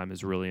contact time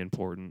is really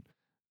important.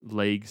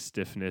 Leg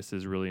stiffness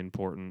is really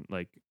important,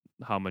 like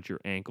how much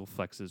your ankle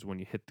flexes when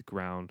you hit the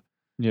ground.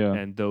 Yeah.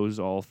 And those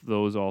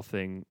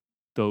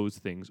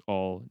things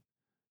all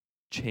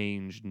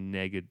changed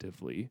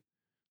negatively.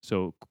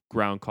 So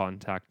ground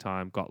contact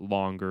time got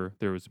longer.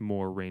 There was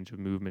more range of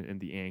movement in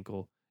the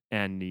ankle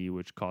and knee,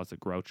 which caused the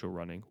Groucho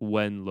running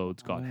when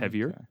loads got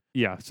heavier. Okay.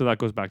 Yeah, so that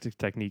goes back to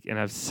technique, and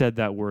I've said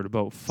that word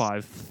about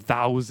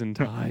 5,000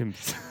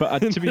 times.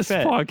 But to be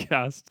fair,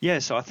 podcast. Yeah,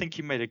 so I think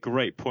you made a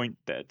great point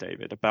there,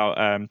 David,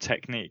 about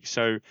technique.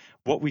 So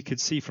what we could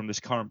see from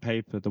this current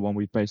paper, the one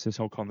we've based this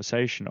whole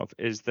conversation of,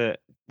 is that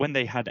when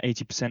they had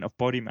 80% of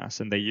body mass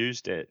and they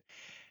used it,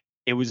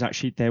 it was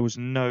actually, there was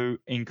no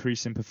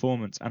increase in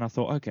performance. And I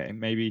thought, okay,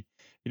 maybe,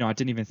 I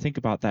didn't even think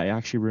about that. It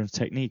actually ruins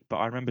technique. But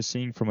I remember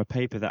seeing from a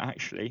paper that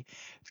actually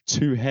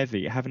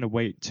having a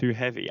weight too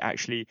heavy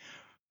actually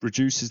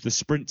reduces the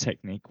sprint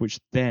technique,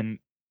 which then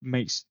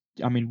makes,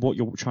 what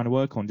you're trying to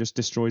work on just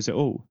destroys it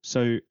all.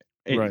 So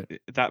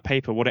that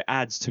paper, what it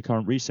adds to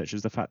current research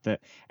is the fact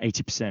that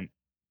 80%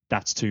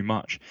 that's too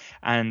much.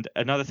 And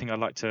another thing I'd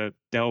like to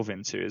delve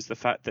into is the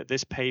fact that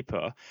this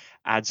paper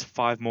adds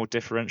 5 more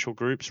differential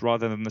groups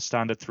rather than the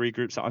standard 3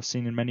 groups that I've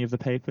seen in many of the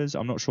papers.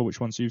 I'm not sure which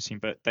ones you've seen,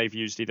 but they've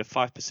used either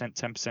 5%,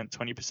 10%,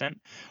 20%,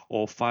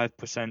 or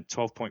 5%,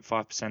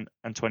 12.5%,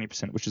 and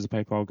 20%, which is a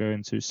paper I'll go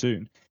into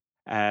soon.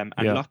 And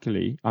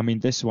luckily, I mean,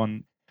 this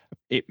one,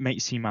 it may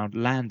seem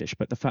outlandish,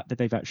 but the fact that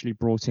they've actually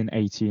brought in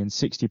 80 and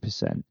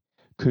 60%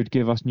 could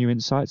give us new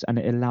insights, and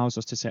it allows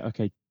us to say,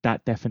 okay,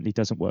 that definitely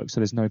doesn't work. So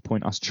there's no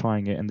point us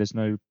trying it, and there's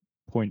no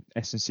point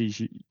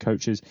S&C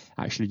coaches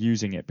actually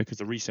using it, because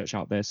the research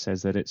out there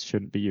says that it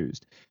shouldn't be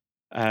used.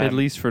 At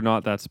least for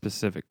not that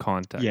specific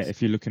context. Yeah,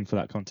 if you're looking for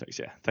that context,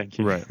 yeah. Thank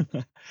you. Right.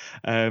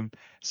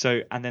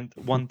 So, and then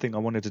one thing I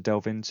wanted to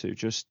delve into,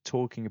 just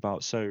talking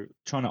about, so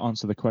trying to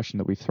answer the question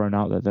that we've thrown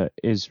out there, that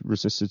is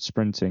resisted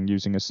sprinting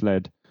using a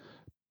sled,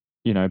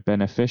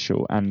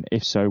 beneficial? And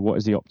if so, what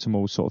is the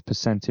optimal sort of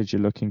percentage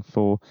you're looking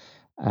for?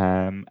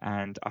 And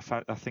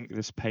I think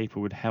this paper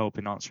would help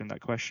in answering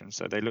that question.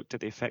 So they looked at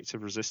the effect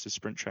of resisted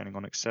sprint training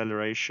on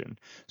acceleration.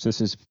 So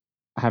this is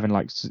having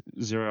like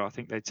 0, I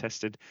think they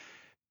tested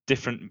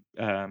different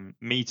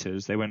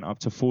meters. They went up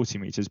to 40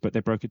 meters, but they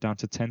broke it down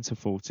to 10 to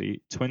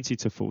 40, 20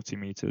 to 40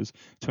 meters,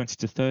 20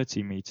 to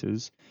 30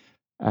 meters,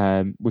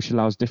 which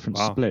allows different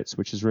splits,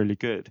 which is really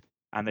good.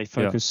 And they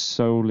focus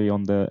solely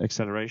on the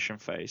acceleration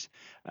phase.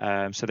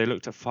 So they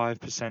looked at 5%,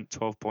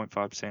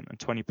 12.5%, and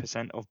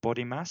 20% of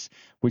body mass,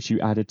 which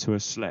you added to a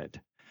sled.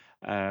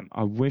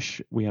 I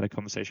wish we had a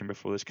conversation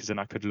before this, because then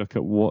I could look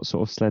at what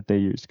sort of sled they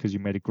used, because you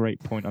made a great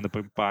point on the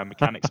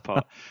biomechanics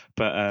part.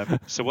 But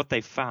so what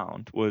they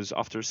found was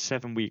after a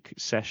 7-week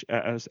session,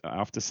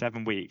 after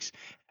 7 weeks,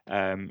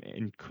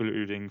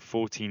 including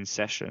 14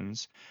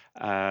 sessions,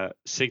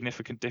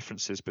 significant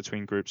differences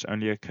between groups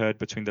only occurred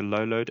between the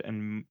low load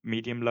and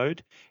medium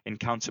load in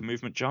counter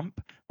movement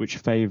jump, which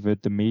favored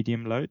the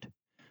medium load.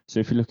 So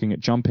if you're looking at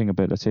jumping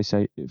ability,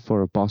 say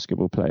for a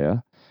basketball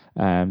player,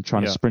 trying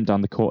to sprint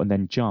down the court and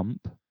then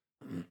jump,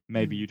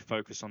 maybe you'd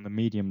focus on the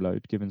medium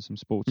load, given some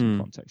sporting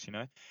context,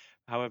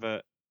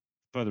 However,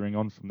 furthering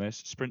on from this,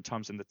 sprint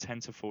times in the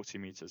 10 to 40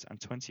 meters and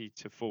 20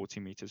 to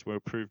 40 meters were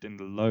approved in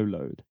the low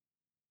load,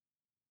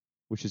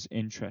 which is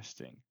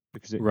interesting,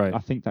 because I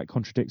think that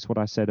contradicts what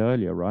I said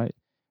earlier, right?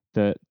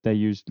 That they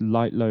used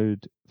light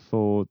load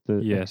for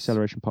the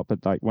acceleration part,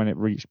 but like when it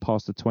reached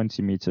past the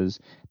 20 meters,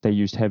 they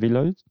used heavy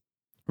load.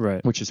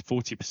 Right. Which is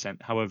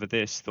 40%. However,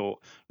 this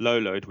thought low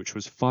load, which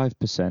was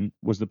 5%,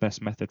 was the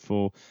best method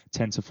for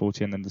 10 to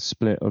 40, and then the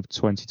split of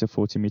 20 to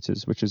 40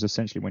 meters, which is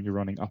essentially when you're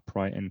running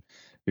upright and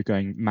you're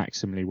going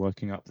maximally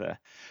working up there.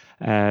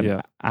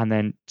 And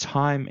then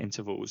time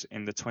intervals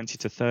in the 20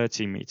 to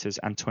 30 meters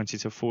and 20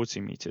 to 40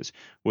 meters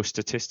were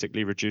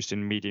statistically reduced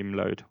in medium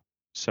load.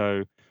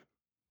 So,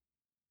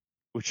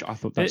 which I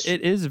thought it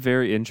is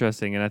very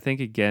interesting. And I think,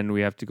 again,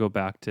 we have to go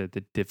back to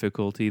the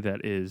difficulty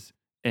that is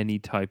any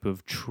type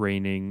of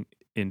training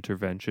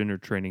intervention or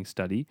training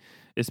study,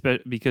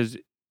 especially because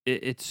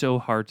it's so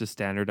hard to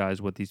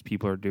standardize what these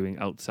people are doing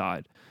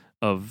outside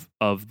of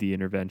the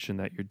intervention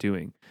that you're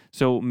doing.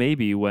 So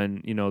maybe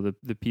when,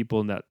 the people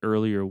in that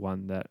earlier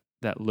one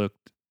that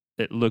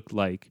looked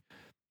like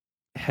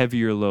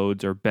heavier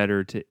loads are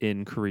better to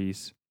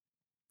increase,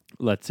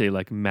 let's say,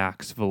 like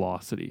max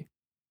velocity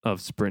of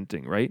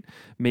sprinting, right?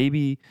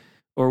 Maybe,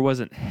 or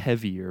wasn't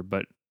heavier,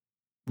 but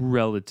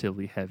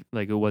relatively heavy.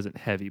 Like it wasn't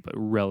heavy, but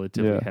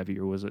relatively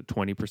heavier. Was it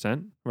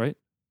 20%, right?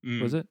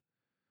 Was it?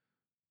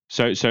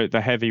 So the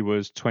heavy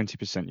was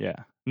 20%, yeah.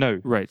 No.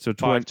 Right, so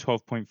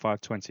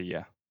 12.5, 20,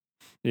 yeah.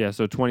 Yeah,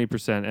 so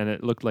 20%, and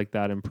it looked like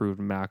that improved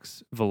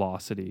max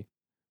velocity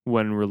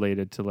when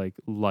related to like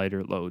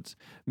lighter loads.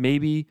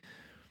 Maybe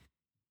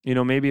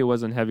it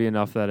wasn't heavy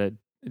enough that it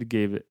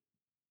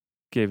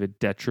gave a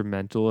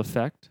detrimental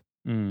effect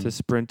to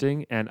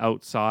sprinting, and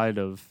outside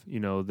of,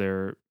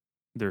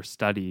 their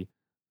study,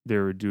 they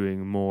were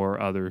doing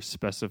more other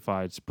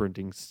specified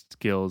sprinting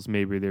skills.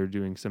 Maybe they're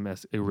doing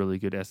a really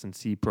good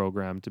S&C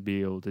program to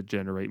be able to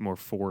generate more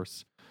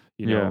force,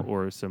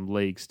 or some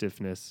leg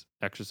stiffness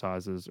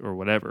exercises or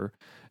whatever.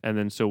 And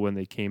then so when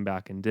they came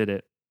back and did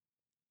it,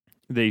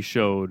 they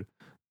showed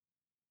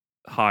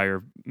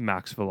higher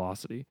max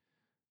velocity.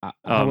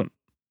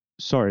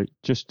 Sorry,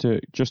 just to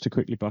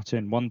quickly butt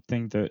in, one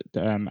thing that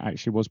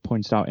actually was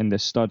pointed out in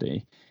this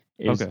study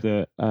is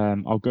that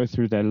I'll go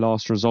through their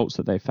last results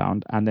that they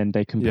found, and then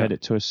they compared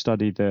it to a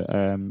study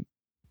that.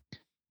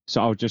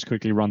 So I'll just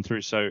quickly run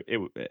through. So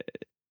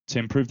to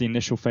improve the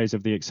initial phase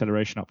of the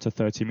acceleration up to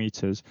 30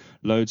 meters,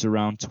 loads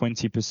around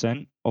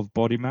 20% of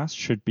body mass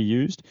should be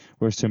used,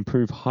 whereas to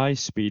improve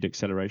high-speed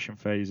acceleration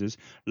phases,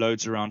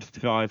 loads around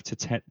 5 to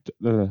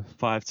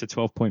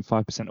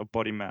 12.5% of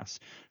body mass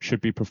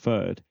should be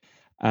preferred.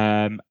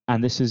 And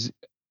this is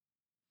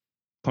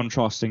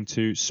contrasting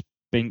to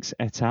Spinks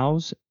et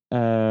al.'s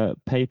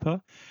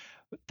paper,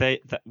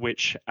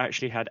 which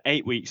actually had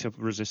 8 weeks of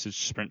resisted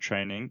sprint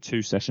training,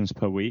 2 sessions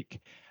per week,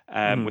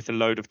 Mhm. with a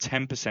load of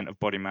 10% of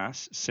body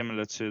mass,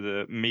 similar to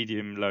the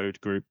medium load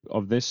group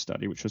of this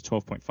study, which was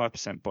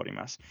 12.5% body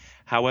mass.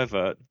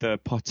 However, the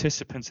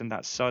participants in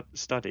that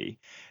study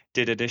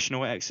did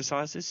additional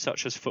exercises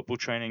such as football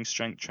training,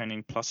 strength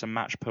training, plus a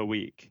match per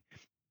week.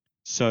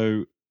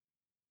 So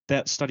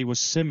that study was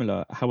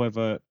similar.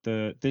 However,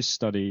 the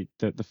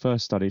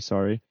first study,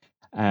 sorry,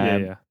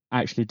 Yeah.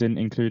 actually didn't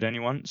include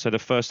anyone. So the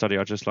first study,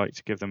 I'd just like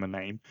to give them a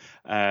name: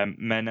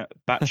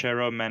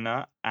 Bachero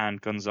Mena and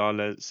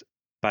Gonzalez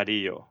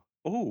Badillo.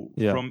 Oh,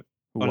 Yeah. from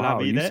Wow,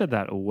 you Olavide said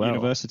that well.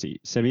 University,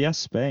 Sevilla,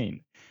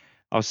 Spain.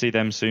 I'll see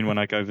them soon when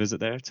I go visit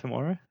there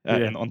tomorrow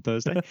Yeah. on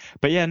Thursday.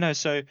 But yeah, no.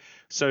 So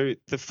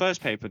the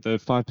first paper, the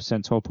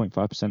 5%,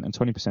 12.5%, and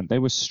 20%, they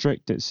were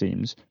strict, it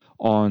seems,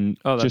 on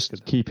Oh, that's just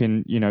good.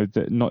 keeping,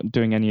 not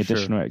doing any Sure.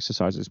 additional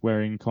exercises.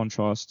 Where in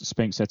contrast,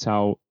 Spinks et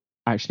al.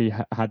 Actually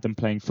had them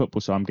playing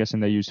football. So I'm guessing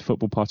they used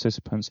football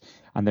participants,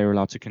 and they were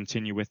allowed to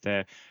continue with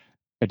their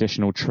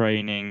additional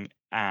training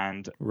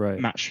and Right.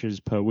 matches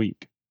per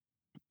week.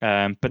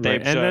 But they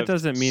Right. observed And that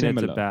doesn't mean it's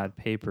similar. a bad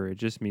paper. It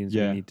just means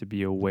Yeah. we need to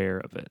be aware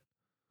of it.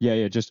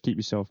 Yeah, just keep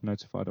yourself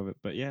notified of it.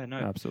 But yeah, no.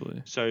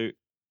 Absolutely. So,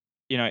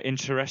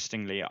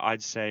 interestingly,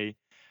 I'd say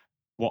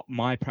what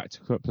my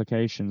practical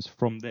applications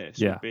from this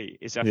Yeah. would be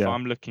is if Yeah.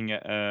 I'm looking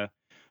at at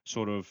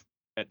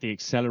the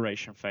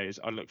acceleration phase,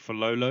 I look for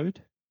low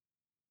load.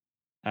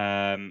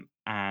 And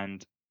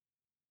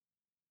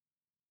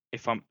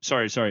if I'm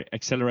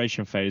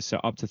acceleration phase, so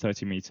up to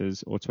 30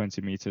 meters or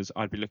 20 meters,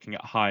 I'd be looking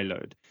at high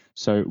load.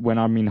 So when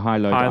I mean high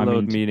load, High I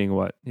load mean meaning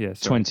what? Yeah,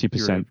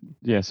 20%.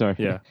 Yeah, sorry.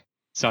 Yeah.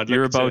 So I'd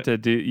You're look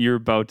you're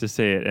about to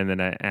say it, and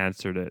then I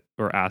answered it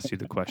or asked you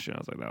the question. I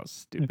was like, that was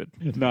stupid.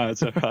 No,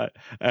 it's all right.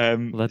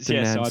 Let the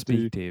man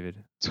speak,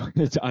 David.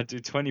 I do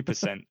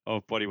 20%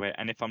 of body weight,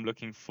 and if I'm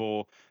looking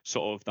for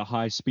sort of the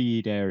high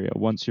speed area,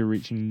 once you're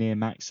reaching near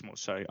maximal,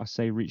 so I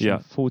say reaching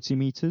 40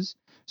 meters,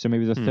 so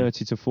maybe the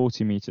 30 to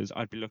 40 meters,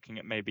 I'd be looking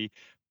at maybe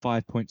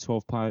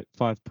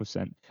 5.125%,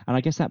 and I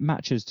guess that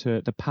matches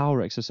to the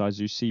power exercise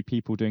you see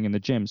people doing in the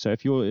gym. So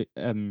if you're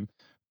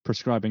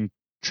prescribing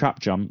trap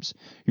jumps,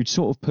 you'd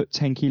sort of put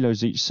 10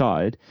 kilos each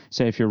side.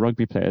 Say if you're a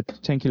rugby player,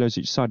 10 kilos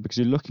each side, because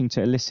you're looking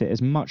to elicit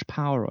as much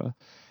power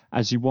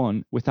as you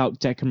want without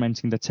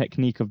decrementing the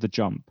technique of the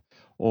jump.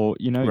 Or,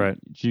 Right.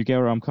 do you get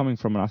where I'm coming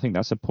from? And I think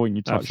that's a point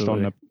you touched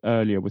on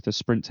earlier with the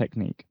sprint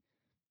technique.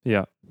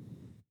 Yeah.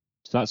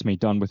 So that's me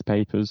done with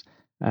papers.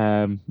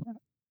 But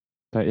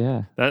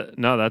yeah.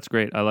 That's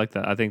great. I like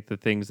that. I think the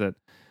things that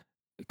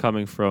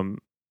coming from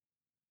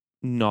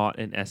not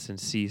an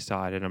S&C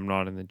side, and I'm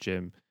not in the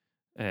gym,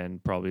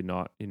 and probably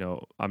not,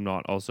 I'm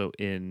not also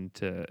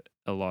into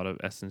a lot of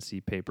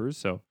S&C papers.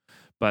 So,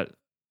 but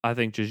I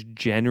think just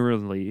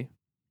generally,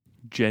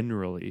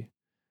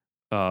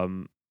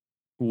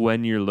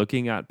 when you're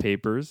looking at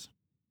papers,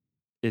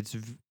 it's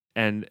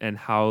and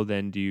how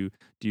then do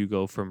you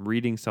go from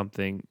reading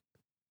something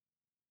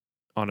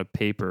on a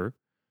paper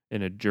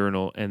in a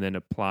journal and then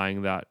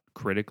applying that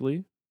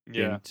critically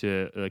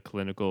into a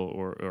clinical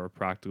or a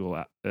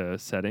practical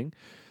setting.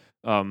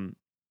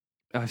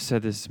 I've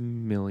said this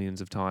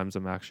millions of times.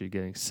 I'm actually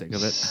getting sick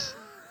of it.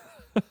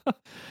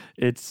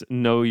 It's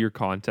know your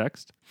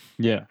context.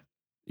 Yeah.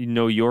 You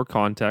know your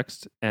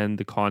context and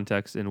the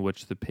context in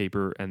which the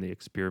paper and the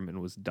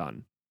experiment was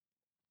done.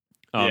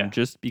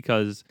 Just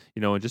because,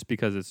 just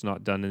because it's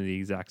not done in the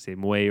exact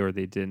same way, or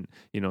they didn't,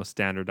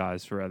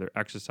 standardize for other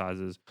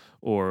exercises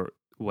or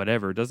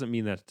whatever, doesn't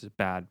mean that it's a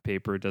bad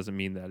paper. It doesn't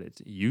mean that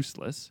it's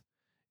useless.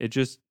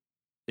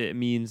 It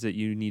means that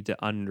you need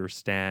to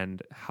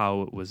understand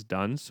how it was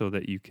done so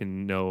that you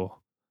can know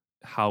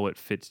how it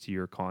fits to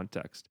your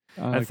context.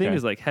 The thing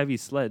is, like heavy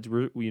sleds,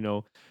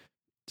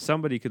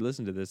 somebody could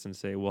listen to this and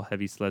say, well,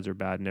 heavy sleds are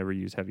bad, never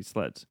use heavy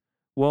sleds.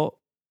 Well,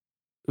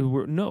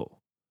 we're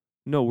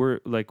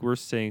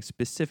saying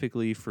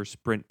specifically for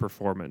sprint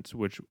performance,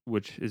 which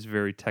is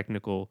very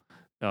technical.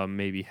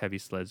 Maybe heavy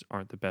sleds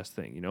aren't the best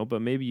thing,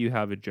 but maybe you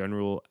have a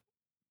general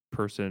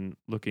person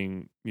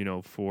looking,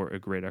 for a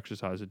great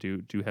exercise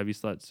to do heavy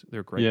sleds.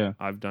 They're great. Yeah.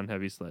 I've done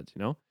heavy sleds,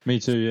 Me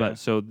too, yeah. But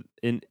so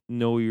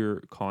know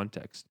your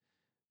context.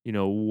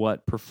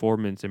 What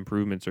performance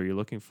improvements are you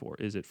looking for?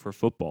 Is it for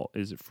football?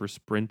 Is it for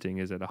sprinting?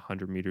 Is it a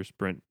 100-meter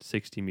sprint,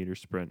 60-meter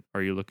sprint?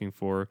 Are you looking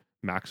for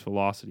max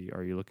velocity?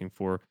 Are you looking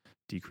for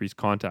decreased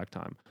contact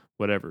time?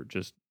 Whatever.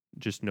 Just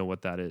know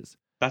what that is.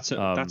 That's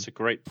a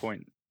great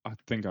point. I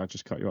think I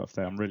just cut you off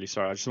there. I'm really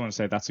sorry. I just want to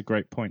say that's a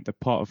great point. The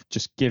part of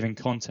just giving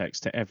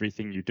context to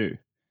everything you do.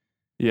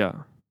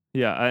 Yeah.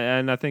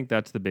 And I think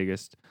that's the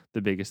biggest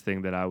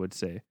thing that I would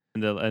say.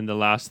 And the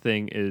last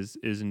thing is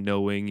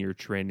knowing your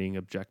training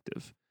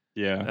objective.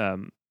 Yeah.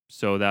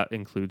 So that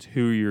includes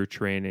who you're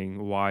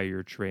training, why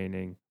you're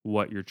training,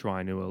 what you're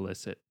trying to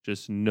elicit.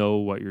 Just know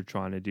what you're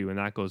trying to do, and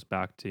that goes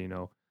back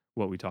to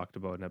what we talked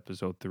about in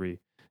episode 3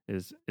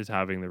 is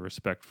having the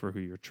respect for who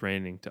you're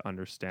training to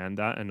understand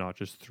that and not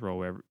just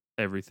throw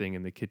everything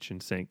in the kitchen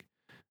sink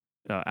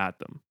at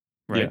them,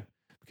 right? Yeah.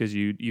 Because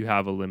you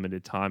have a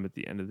limited time at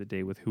the end of the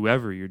day with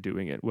whoever you're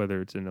doing it, whether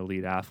it's an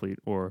elite athlete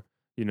or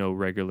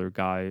regular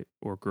guy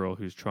or girl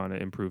who's trying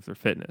to improve their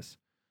fitness.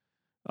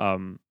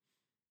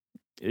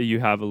 You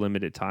have a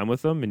limited time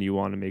with them, and you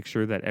want to make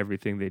sure that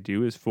everything they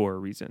do is for a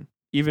reason,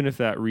 even if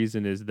that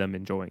reason is them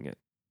enjoying it,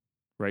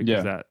 right?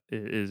 Because that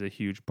is a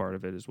huge part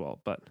of it as well.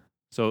 But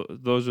so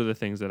those are the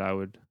things that I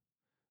would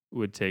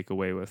take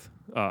away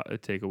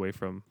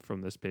from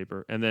this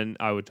paper. And then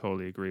I would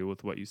totally agree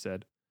with what you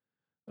said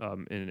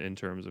in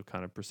terms of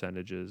kind of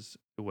percentages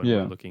when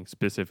we're looking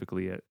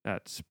specifically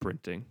at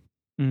sprinting.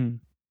 No,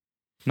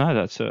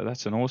 that's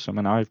an awesome,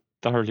 and I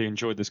thoroughly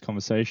enjoyed this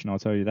conversation, I'll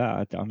tell you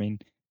that. I mean,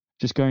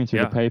 just going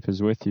through the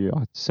papers with you,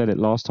 I said it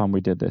last time we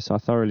did this, I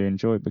thoroughly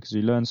enjoyed, because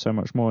you learn so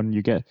much more, and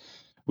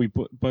we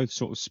both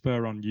sort of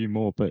spur on you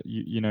more, but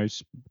you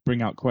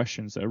bring out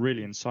questions that are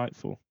really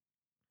insightful.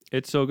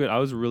 It's so good. I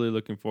was really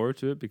looking forward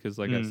to it because,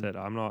 like I said,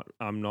 I'm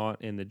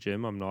not in the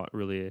gym. I'm not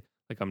really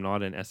I'm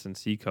not an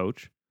S&C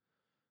coach.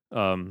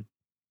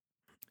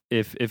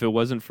 If it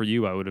wasn't for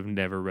you, I would have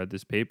never read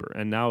this paper.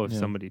 And now if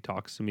somebody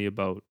talks to me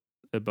about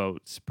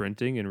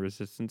sprinting and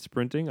resistance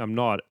sprinting, I'm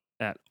not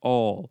at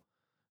all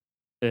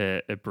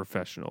a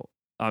professional.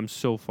 I'm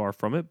so far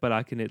from it, but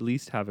I can at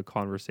least have a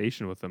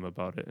conversation with them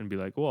about it and be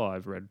like, well,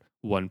 I've read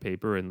one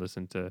paper and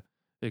listened to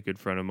a good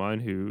friend of mine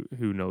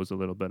who knows a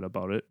little bit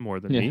about it more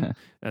than me.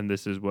 And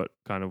this is what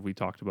kind of we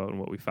talked about and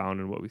what we found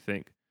and what we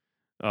think.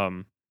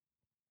 And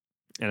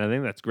I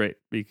think that's great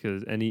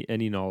because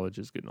any knowledge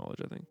is good knowledge,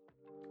 I think.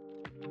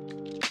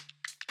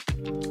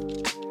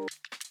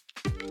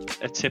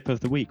 A tip of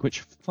the week,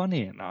 which,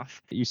 funny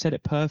enough, you said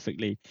it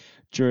perfectly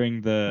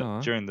during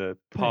the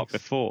part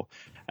before.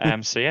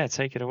 So yeah,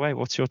 take it away.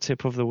 What's your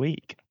tip of the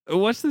week?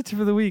 What's the tip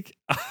of the week?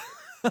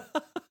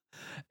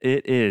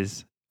 It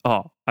is.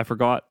 Oh, I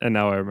forgot, and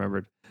now I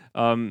remembered.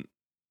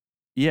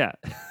 Yeah,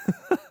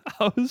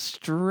 I was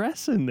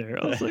stressing there.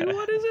 I was like,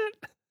 "What is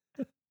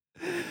it?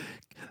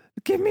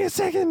 Give me a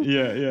second.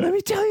 Yeah. Let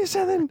me tell you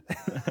something."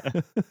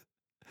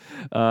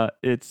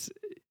 It's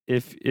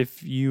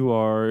if you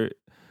are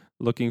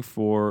looking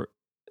for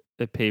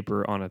a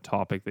paper on a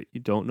topic that you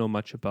don't know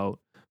much about,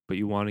 but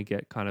you want to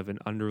get kind of an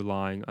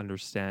underlying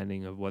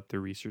understanding of what the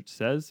research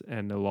says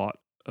and a lot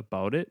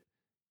about it,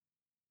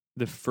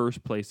 the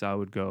first place I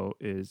would go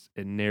is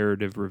a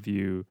narrative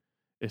review,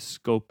 a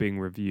scoping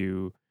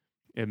review,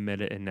 a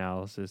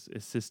meta-analysis, a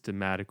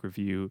systematic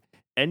review,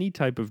 any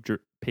type of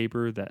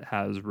paper that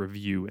has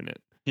review in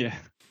it. Yeah.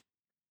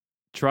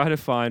 Try to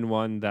find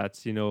one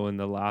that's, in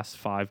the last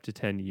 5 to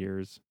 10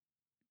 years.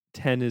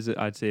 10 is,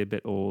 I'd say, a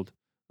bit old.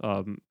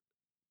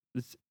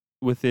 It's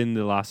within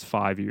the last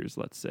 5 years,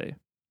 let's say.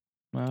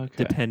 Okay.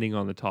 Depending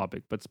on the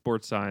topic. But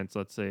sports science,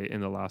 let's say,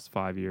 in the last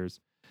 5 years.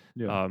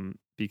 Yeah.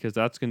 Because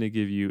that's going to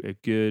give you a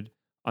good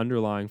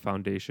underlying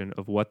foundation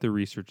of what the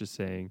research is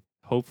saying,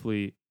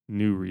 hopefully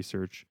new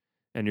research,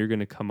 and you're going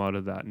to come out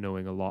of that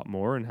knowing a lot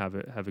more and have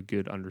a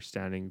good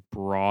understanding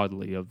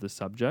broadly of the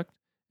subject,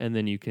 and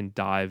then you can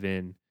dive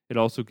in. It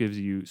also gives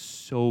you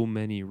so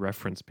many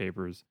reference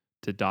papers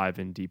to dive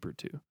in deeper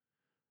to.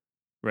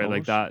 Right?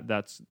 Like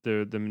that's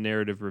the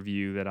narrative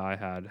review that I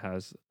had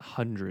has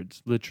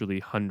literally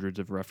hundreds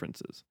of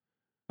references.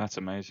 That's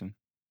amazing.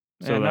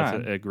 So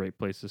that's a great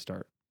place to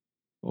start.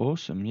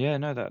 Awesome. Yeah,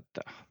 no, that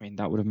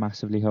would have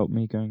massively helped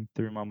me going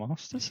through my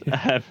masters.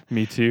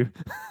 Me too.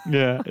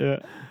 Yeah.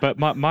 But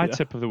my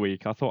tip of the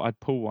week, I thought I'd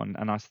pull one,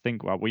 and I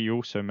think, well, we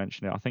also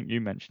mentioned it. I think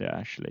you mentioned it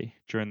actually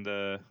during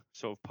the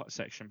sort of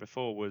section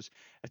before, was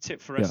a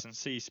tip for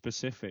S&C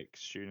specific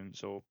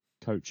students or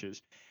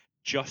coaches: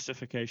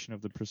 justification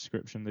of the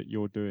prescription that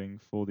you're doing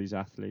for these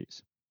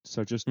athletes.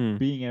 So just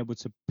being able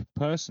to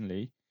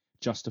personally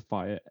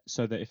justify it,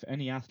 so that if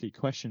any athlete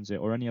questions it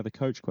or any other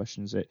coach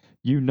questions it,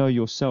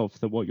 yourself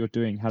that what you're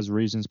doing has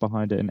reasons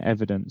behind it and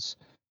evidence.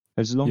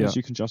 As long as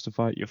you can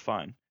justify it, you're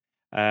fine.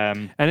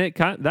 And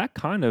it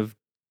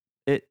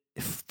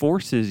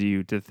forces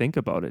you to think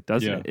about it,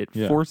 doesn't it?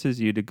 It forces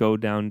you to go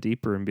down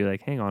deeper and be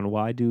like, hang on,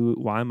 why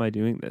am I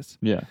doing this?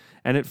 Yeah.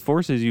 And it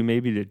forces you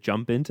maybe to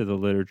jump into the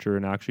literature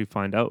and actually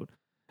find out.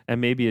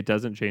 And maybe it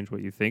doesn't change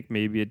what you think.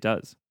 Maybe it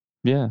does.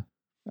 Yeah.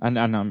 And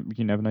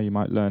you never know, you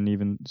might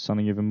learn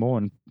something even more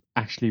and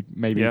actually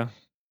maybe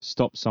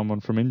stop someone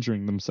from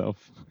injuring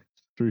themselves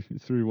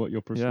through what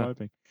you're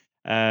prescribing.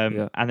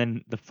 And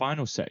then the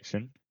final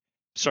section.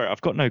 Sorry,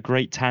 I've got no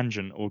great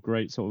tangent or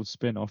great sort of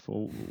spin-off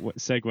or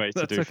segue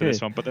to do for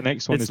this one, but the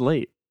next one is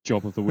late.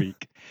 Job of the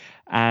week.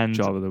 And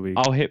Job of the week.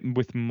 I'll hit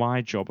with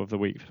my job of the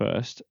week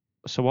first.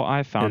 So what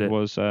I found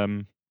was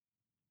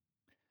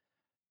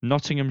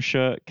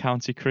Nottinghamshire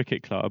County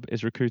Cricket Club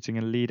is recruiting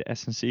a lead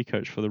S&C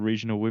coach for the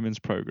regional women's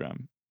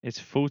program. It's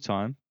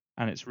full-time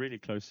and it's really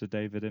close to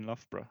David in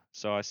Loughborough.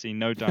 So I see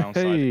no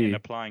downside in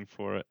applying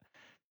for it.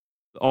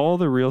 All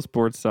the real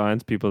sports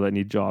science people that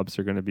need jobs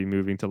are going to be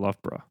moving to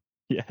Loughborough.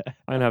 Yeah.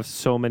 I have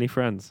so many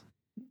friends.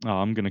 Oh,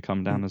 I'm going to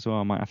come down as well.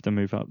 I might have to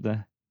move up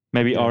there.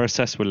 Maybe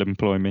RSS will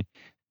employ me.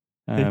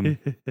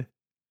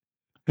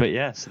 But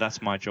yeah, so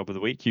that's my job of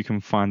the week. You can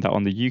find that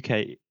on the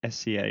UK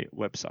SCA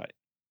website.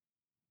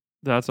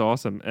 That's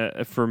awesome.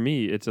 For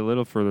me, it's a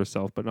little further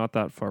south, but not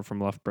that far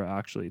from Loughborough,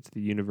 actually. It's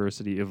the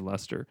University of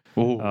Leicester.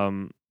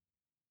 Oh,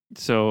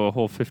 So a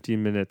whole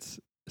 15 minutes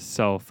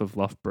south of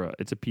Loughborough.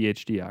 It's a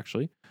PhD,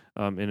 actually,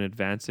 in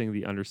advancing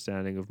the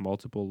understanding of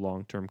multiple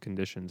long-term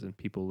conditions in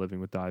people living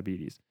with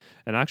diabetes.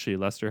 And actually,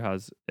 Leicester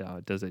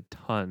does a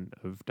ton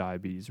of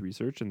diabetes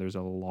research, and there's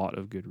a lot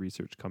of good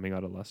research coming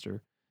out of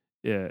Leicester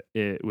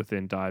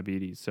within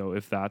diabetes. So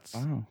if that's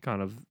wow.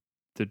 kind of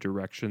the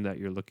direction that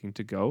you're looking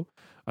to go,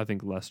 I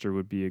think Leicester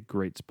would be a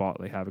great spot.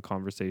 Like, have a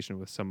conversation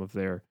with some of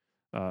their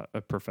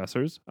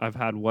professors. I've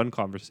had one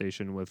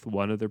conversation with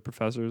one of their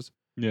professors,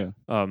 Yeah.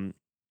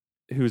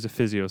 who's a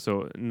physio,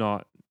 so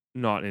not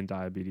in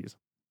diabetes,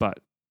 but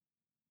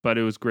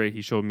it was great.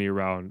 He showed me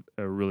around,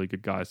 a really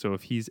good guy. So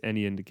if he's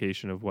any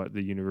indication of what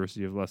the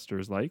University of Leicester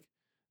is like,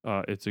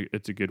 it's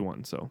a good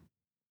one. So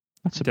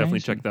That's definitely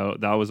amazing. check that out.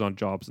 That was on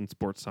Jobs and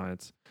Sports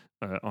Science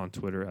on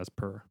Twitter, as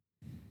per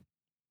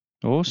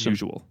Awesome.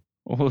 usual.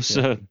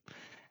 Awesome.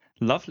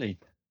 Lovely.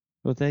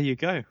 Well, there you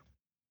go.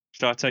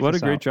 Shall I take What a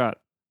us great out? chat.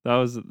 That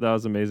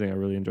was amazing. I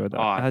really enjoyed that.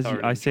 Oh, I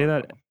thoroughly I say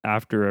enjoyed that that one.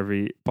 after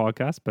every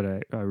podcast, but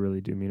I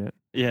really do mean it.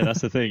 Yeah, that's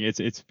the thing.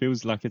 It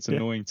feels like it's Yeah.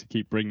 annoying to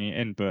keep bringing it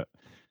in, but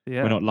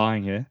Yeah. we're not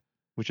lying here.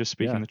 We're just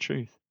speaking Yeah. the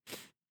truth.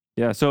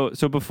 Yeah. So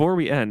before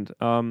we end,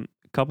 a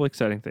couple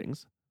exciting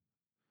things.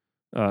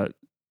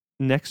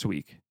 Next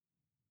week,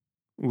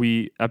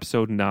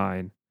 episode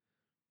 9.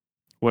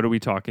 What are we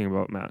talking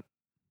about, Matt?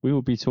 We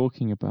will be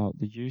talking about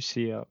the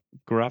UCL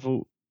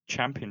Gravel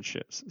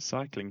Championships,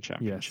 cycling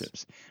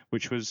championships,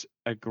 which was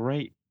a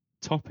great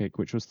topic,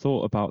 which was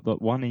thought about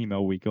that one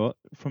email we got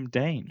from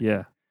Dane.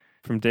 Yeah,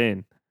 from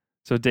Dane.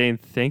 So Dane,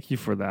 thank you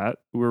for that.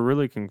 We're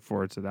really looking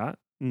forward to that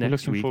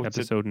next looking week, forward to-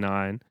 episode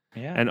 9,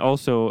 Yeah. and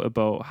also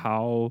about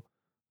how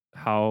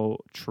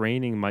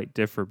training might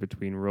differ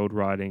between road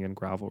riding and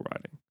gravel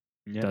riding.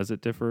 Yeah. Does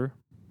it differ?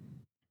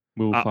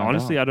 We'll find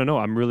Honestly, out. I don't know.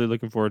 I'm really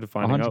looking forward to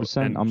finding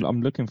 100%. out.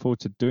 I'm looking forward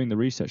to doing the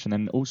research and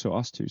then also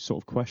us two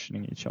sort of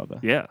questioning each other.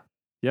 Yeah,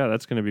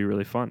 that's going to be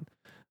really fun.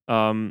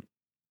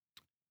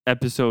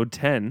 Episode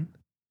 10,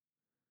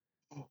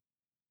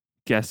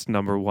 guest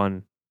number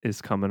 1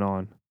 is coming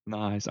on.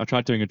 Nice. I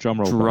tried doing a drum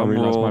roll. But I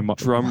realized my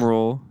Drum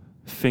roll,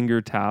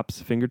 finger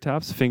snaps.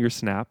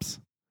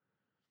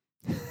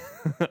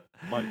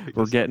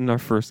 We're getting our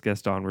first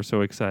guest on. We're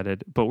so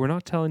excited, but we're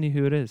not telling you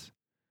who it is.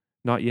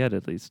 Not yet,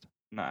 at least.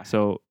 Nah.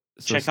 So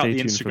Check stay out the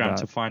tuned for Instagram that.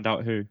 to find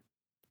out who.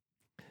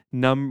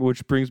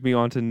 Which brings me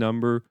on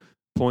to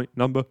point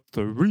number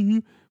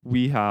 3.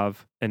 We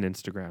have an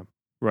Instagram,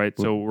 right?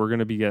 So we're going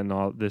to be getting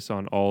all this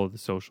on all of the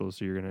socials,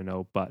 so you're going to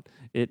know. But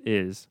it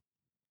is,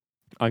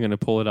 I'm going to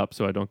pull it up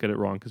so I don't get it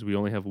wrong, because we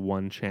only have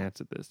one chance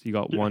at this. You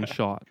got one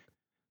shot.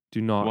 Do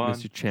not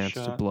miss your chance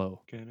to blow.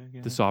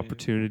 This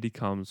opportunity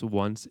comes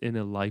once in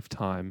a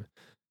lifetime.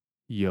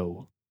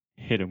 Yo.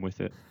 Hit him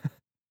with it.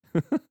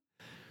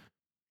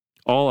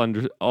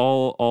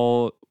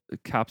 All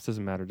caps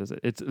doesn't matter, does it?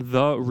 It's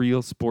the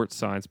Real Sports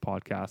Science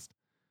Podcast.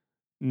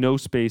 No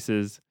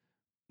spaces,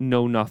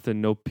 no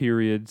nothing, no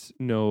periods,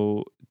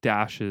 no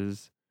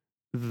dashes.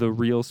 The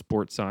Real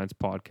Sports Science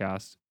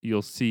Podcast.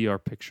 You'll see our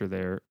picture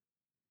there.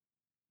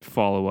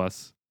 Follow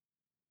us.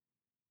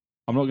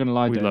 I'm not going to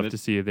lie, We'd David. love to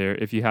see you there.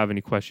 If you have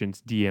any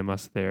questions, DM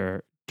us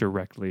there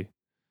directly.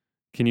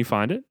 Can you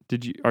find it?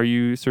 Are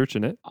you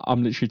searching it?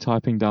 I'm literally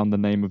typing down the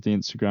name of the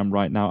Instagram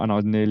right now, and I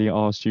nearly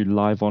asked you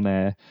live on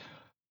air,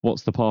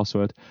 what's the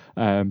password?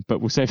 But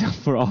we'll save that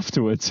for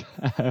afterwards.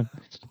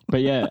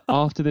 But yeah,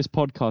 after this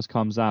podcast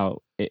comes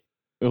out,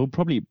 it'll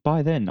probably,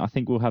 by then, I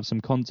think we'll have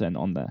some content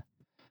on there.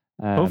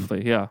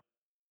 Hopefully, yeah.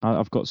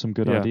 I've got some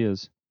good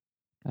ideas.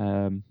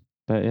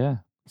 But yeah,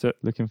 so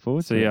looking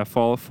forward to it. it.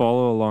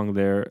 Follow along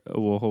there.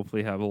 We'll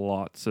hopefully have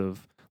lots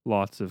of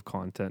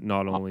content,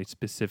 not only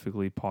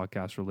specifically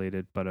podcast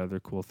related, but other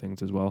cool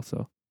things as well.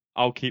 So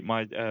I'll keep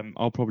my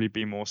I'll probably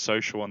be more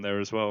social on there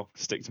as well.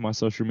 Stick to my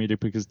social media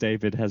because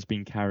David has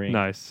been carrying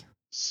nice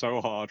so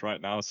hard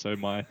right now. So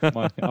my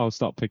I'll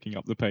start picking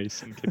up the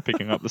pace and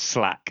picking up the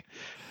slack.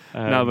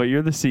 No, but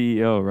you're the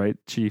CEO, right?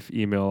 Chief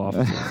Email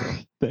Officer. So.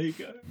 There you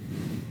go.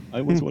 I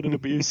always wanted to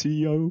be a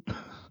CEO.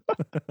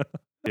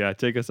 Yeah,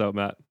 take us out,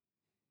 Matt.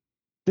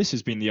 This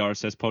has been the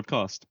RSS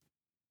podcast.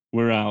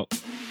 We're out.